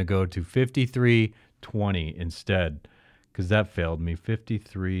 I'm going to go to 5320 instead, because that failed me.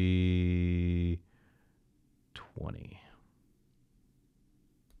 5320.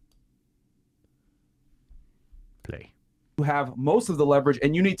 Play. You have most of the leverage,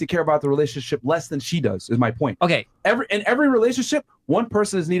 and you need to care about the relationship less than she does, is my point. Okay. In every relationship, one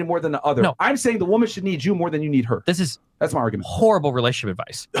person is needed more than the other. No. I'm saying the woman should need you more than you need her. That's my argument. Horrible relationship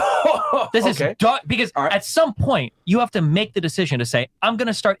advice. This is because at some point you have to make the decision to say, I'm going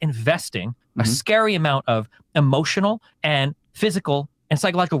to start investing a scary amount of emotional and physical and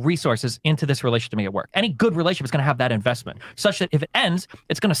psychological resources into this relationship to make it work. Any good relationship is going to have that investment, such that if it ends,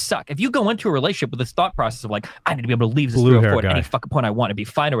 it's going to suck. If you go into a relationship with this thought process of like, I need to be able to leave this girl at any fucking point I want to be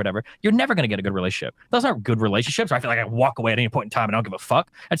fine or whatever, you're never going to get a good relationship. Those aren't good relationships where I feel like I can walk away at any point in time and I don't give a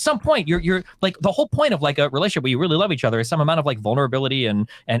fuck. At some point, you're like, the whole point of like a relationship where you really love each other is some amount of like vulnerability and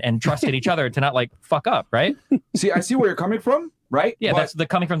trust in each other to not like fuck up, right? See, I see where you're coming from, right? Yeah, that's the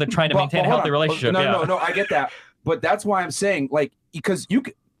coming from the trying to maintain a healthy relationship. No, I get that. But that's why I'm saying, like, because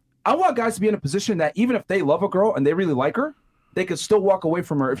I want guys to be in a position that even if they love a girl and they really like her, they could still walk away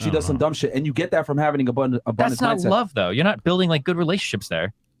from her if she does some dumb shit. And you get that from having abundance That's not mindset. love, though. You're not building like good relationships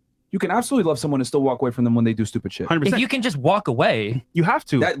there. You can absolutely love someone and still walk away from them when they do stupid shit. 100%. If you can just walk away, you have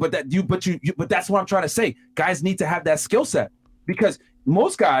to. But that's what I'm trying to say. Guys need to have that skill set, because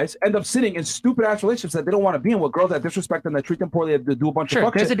most guys end up sitting in stupid ass relationships that they don't want to be in with girls that disrespect them, that treat them poorly, that do a bunch of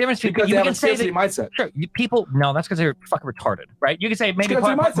fuck shit. There's a difference because you they have can a say scarcity mindset. Sure, no, that's because they're fucking retarded, right? You can say maybe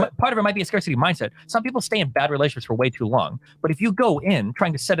part of it might be a scarcity mindset. Some people stay in bad relationships for way too long, but if you go in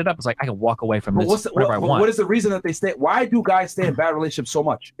trying to set it up, it's like I can walk away from this whatever I want. What is the reason that they stay? Why do guys stay in bad relationships so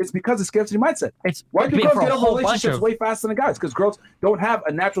much? It's because of scarcity mindset. Why do girls get over relationships way faster than guys? Because girls don't have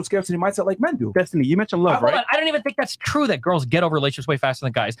a natural scarcity mindset like men do. Destiny, you mentioned love, right? I don't even think that's true that girls get over relationships way faster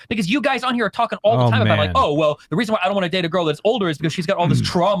than guys, because you guys on here are talking all the time about like, oh, well, the reason why I don't want to date a girl that's older is because she's got all this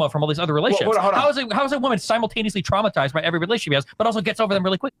trauma from all these other relationships. Hold on. How is a woman simultaneously traumatized by every relationship he has, but also gets over them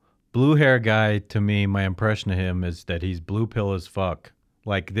really quick? Blue hair guy, to me, my impression of him is that he's blue pill as fuck.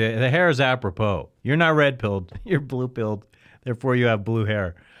 Like, the hair is apropos. You're not red pilled, you're blue pilled. Therefore, you have blue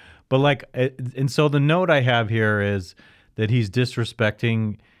hair. But like, and so the note I have here is that he's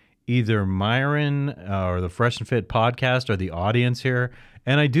disrespecting either Myron or the Fresh and Fit podcast or the audience here.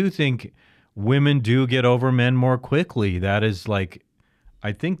 And I do think women do get over men more quickly. That is like,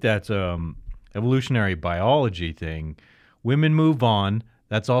 I think that's evolutionary biology thing. Women move on.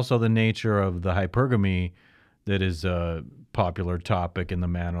 That's also the nature of the hypergamy that is a popular topic in the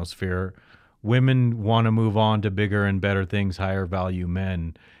manosphere. Women want to move on to bigger and better things, higher value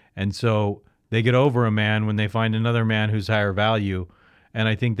men. And so they get over a man when they find another man who's higher value. And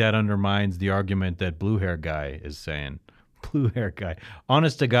I think that undermines the argument that blue hair guy is saying. Blue hair guy.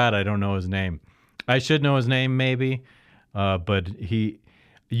 Honest to God, I don't know his name. I should know his name maybe, but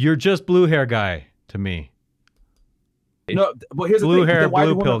you're just blue hair guy to me. No, but here's the thing. Why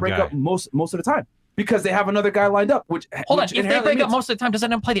do women break up most of the time? Because they have another guy lined up. Hold on, if they break up most of the time, does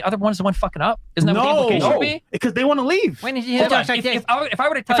that imply the other one is the one fucking up? Isn't that what the implication would be? Because they want to leave. If I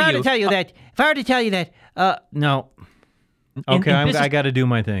were to tell you that, no. Okay, I got to do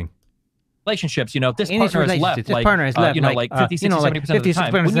my thing. Relationships, this partner has left, like 50, 60, 70% of the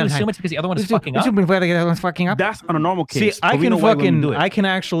time. Wouldn't you assume it's because the other one is fucking up? That's on a normal case. See, I can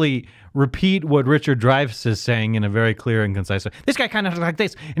actually repeat what Richard Dreyfus is saying in a very clear and concise way. This guy kind of like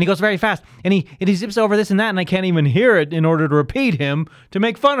this, and he goes very fast, and he zips over this and that, and I can't even hear it in order to repeat him to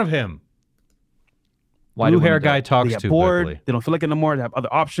make fun of him. Blue hair guy talks too quickly. They don't feel like it anymore. They have other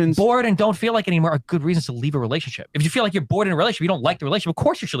options. Bored and don't feel like it anymore are good reasons to leave a relationship. If you feel like you're bored in a relationship, you don't like the relationship, of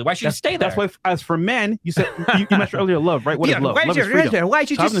course you should leave. Why should you stay there? That's why, as for men, you said you mentioned earlier love, right? What is love? Love is freedom. Why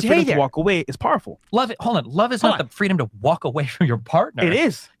should you just stay there? To walk away is powerful. Love is not the freedom to walk away from your partner. It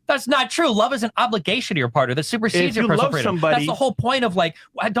is. That's not true. Love is an obligation to your partner that supersedes your personal freedom. That's the whole point of like,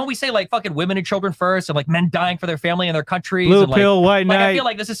 don't we say like fucking women and children first, and like men dying for their family and their countries? Blue and, pill, white like, night. I feel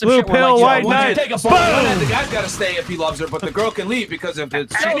like this is some Blue shit where pill, like, white night. Take a boom. The guy's got to stay if he loves her, but the girl can leave because if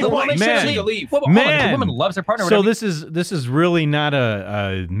it's the woman should leave. The woman loves her partner. So this is really not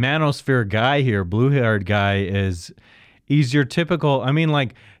a manosphere guy here. Blue-haired guy he's your typical. I mean,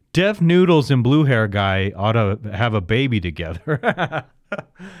 like Deaf Noodles and blue-hair guy ought to have a baby together.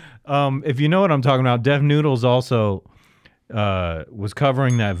 If you know what I'm talking about, Deaf Noodles also was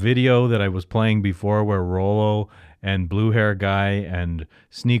covering that video that I was playing before where Rollo and blue-hair guy and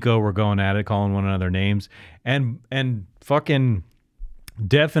Sneako were going at it, calling one another names. And fucking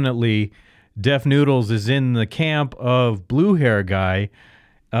definitely Deaf Noodles is in the camp of blue-hair guy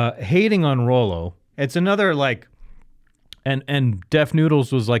hating on Rollo. It's another like, and Deaf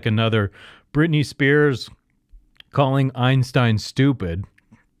Noodles was like another Britney Spears calling Einstein stupid.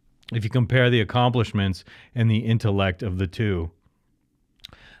 If you compare the accomplishments and the intellect of the two.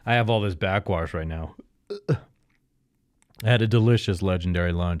 I have all this backwash right now. I had a delicious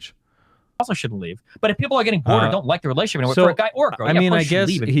legendary lunch. Also shouldn't leave. But if people are getting bored or don't like the relationship anymore, for a guy or a girl, I mean, I guess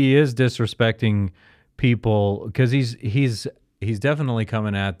he is disrespecting people because he's definitely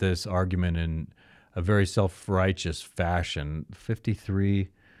coming at this argument in a very self-righteous fashion. 53,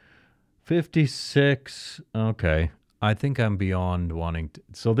 56, okay. I think I'm beyond wanting to.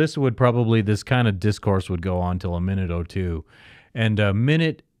 So this kind of discourse would go on till a minute or two. And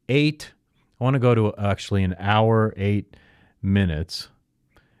minute 8, I want to go to actually an hour, 8 minutes.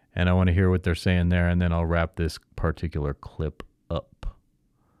 And I want to hear what they're saying there. And then I'll wrap this particular clip up.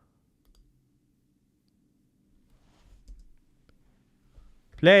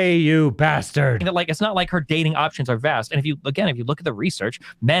 Play, you bastard. Like, it's not like her dating options are vast. And if you look at the research,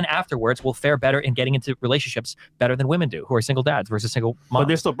 men afterwards will fare better in getting into relationships better than women do, who are single dads versus single moms. But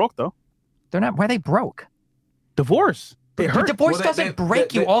they're still broke, though. They're not. Why are they broke? Divorce. Divorce doesn't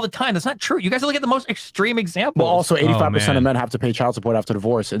break you all the time. That's not true. You guys look at the most extreme examples. Well, also 85% of men have to pay child support after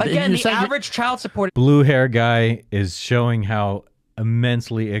divorce. Again, the average child support. Blue hair guy is showing how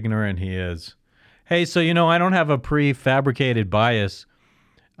immensely ignorant he is. Hey, so I don't have a prefabricated bias.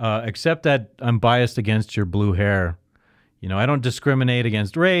 Except that I'm biased against your blue hair. I don't discriminate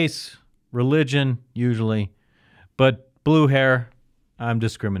against race, religion, usually. But blue hair, I'm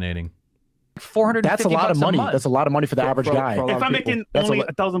discriminating. $450 That's a lot of money. a month. That's a lot of money for the average guy. If I'm making only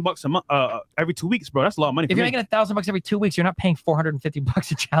 $1,000 a month every 2 weeks, bro, that's a lot of money. If you're making $1,000 every 2 weeks, you're not paying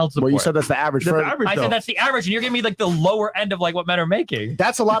 $450 in child support. Well, you said that's the average. I said that's the average, and you're giving me like the lower end of like what men are making.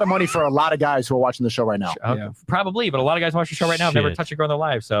 That's a lot of money for a lot of guys who are watching the show right now. Probably, but a lot of guys watching the show right now have never touched a girl in their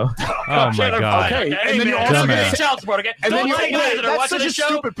lives. So, oh my god. Okay, and then you're also getting child support again. And then guys that are watching such the a show.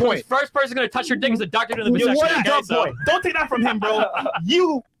 stupid point. First person going to touch your dick is the doctor doing the vasectomy. Don't take that from him, bro.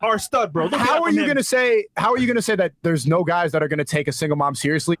 You are a stud, bro. How are you going to say that there's no guys that are going to take a single mom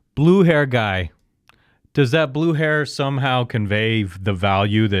seriously? Blue hair guy. Does that blue hair somehow convey the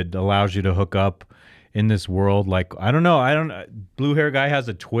value that allows you to hook up in this world? Like, I don't know. Blue hair guy has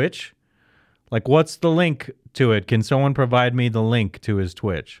a Twitch. Like, what's the link to it? Can someone provide me the link to his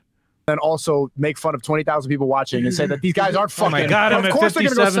Twitch? And also make fun of 20,000 people watching and say that these guys aren't fucking. Oh my God, of course they're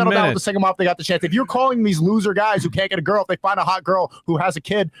going to go settle down with the single mom if they got the chance. If you're calling these loser guys who can't get a girl, if they find a hot girl who has a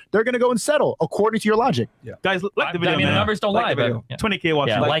kid, they're going to go and settle according to your logic. Yeah. Guys, like the video. I mean, the numbers don't lie, but 20K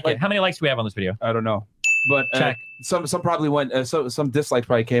watching. Yeah, like it. How many likes do we have on this video? I don't know. But check. Some probably went. Some dislikes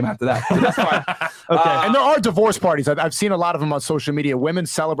probably came after that. But that's fine. Okay. And there are divorce parties. I've seen a lot of them on social media. Women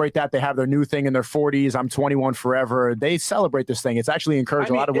celebrate that. They have their new thing in their 40s. I'm 21 forever. They celebrate this thing. It's actually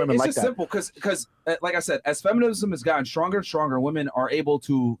encouraged a lot of women like that. It's just simple because, like I said, as feminism has gotten stronger and stronger, women are able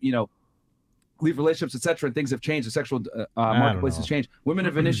to, leave relationships, etc. And things have changed. The sexual marketplace has changed. Women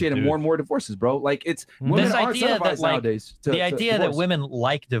have initiated more and more divorces, bro. Like women are incentivized nowadays. The idea that women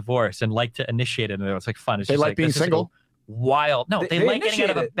like divorce and like to initiate it, and it's like fun. It's they just like being single. Wild. No, they like getting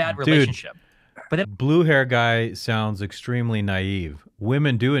out of a bad relationship. But then, blue hair guy sounds extremely naive.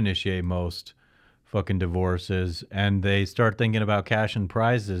 Women do initiate most fucking divorces, and they start thinking about cashing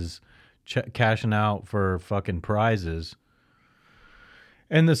out for fucking prizes.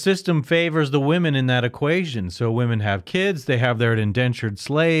 And the system favors the women in that equation. So women have kids. They have their indentured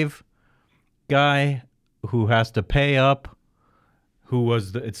slave guy who has to pay up.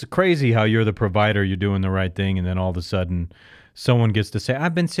 It's crazy how you're the provider, you're doing the right thing, and then all of a sudden someone gets to say,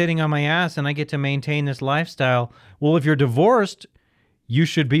 I've been sitting on my ass and I get to maintain this lifestyle. Well, if you're divorced, you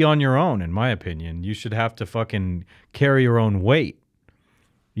should be on your own, in my opinion. You should have to fucking carry your own weight.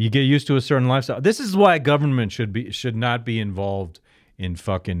 You get used to a certain lifestyle. This is why government should not be involved in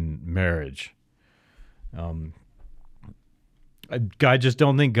fucking marriage. I just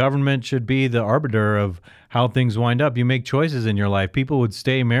don't think government should be the arbiter of how things wind up. You make choices in your life. People would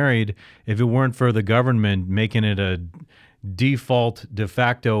stay married if it weren't for the government making it a default de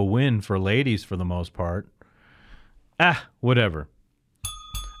facto win for ladies for the most part. Whatever.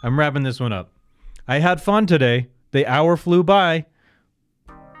 I'm wrapping this one up. I had fun today. The hour flew by.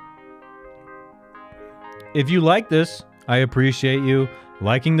 If you like this, I appreciate you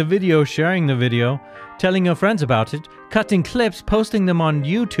liking the video, sharing the video, telling your friends about it, cutting clips, posting them on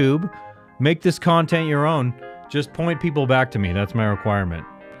YouTube. Make this content your own. Just point people back to me. That's my requirement.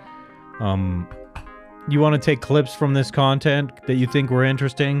 You want to take clips from this content that you think were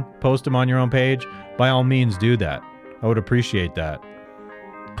interesting, post them on your own page? By all means, do that. I would appreciate that.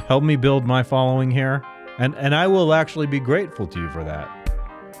 Help me build my following here, and I will actually be grateful to you for that.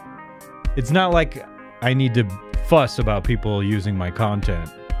 It's not like I need to fuss about people using my content.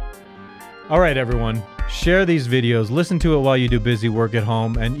 All right, everyone. Share these videos. Listen to it while you do busy work at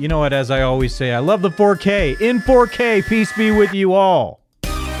home. And you know what? As I always say, I love the 4K. In 4K, peace be with you all.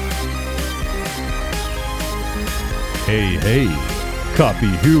 Hey, hey.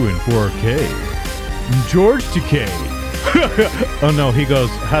 CopyWho in 4K. George Takei. Oh, no. He goes,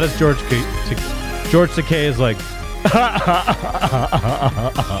 how does George Takei is like...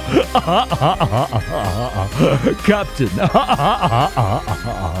 Captain.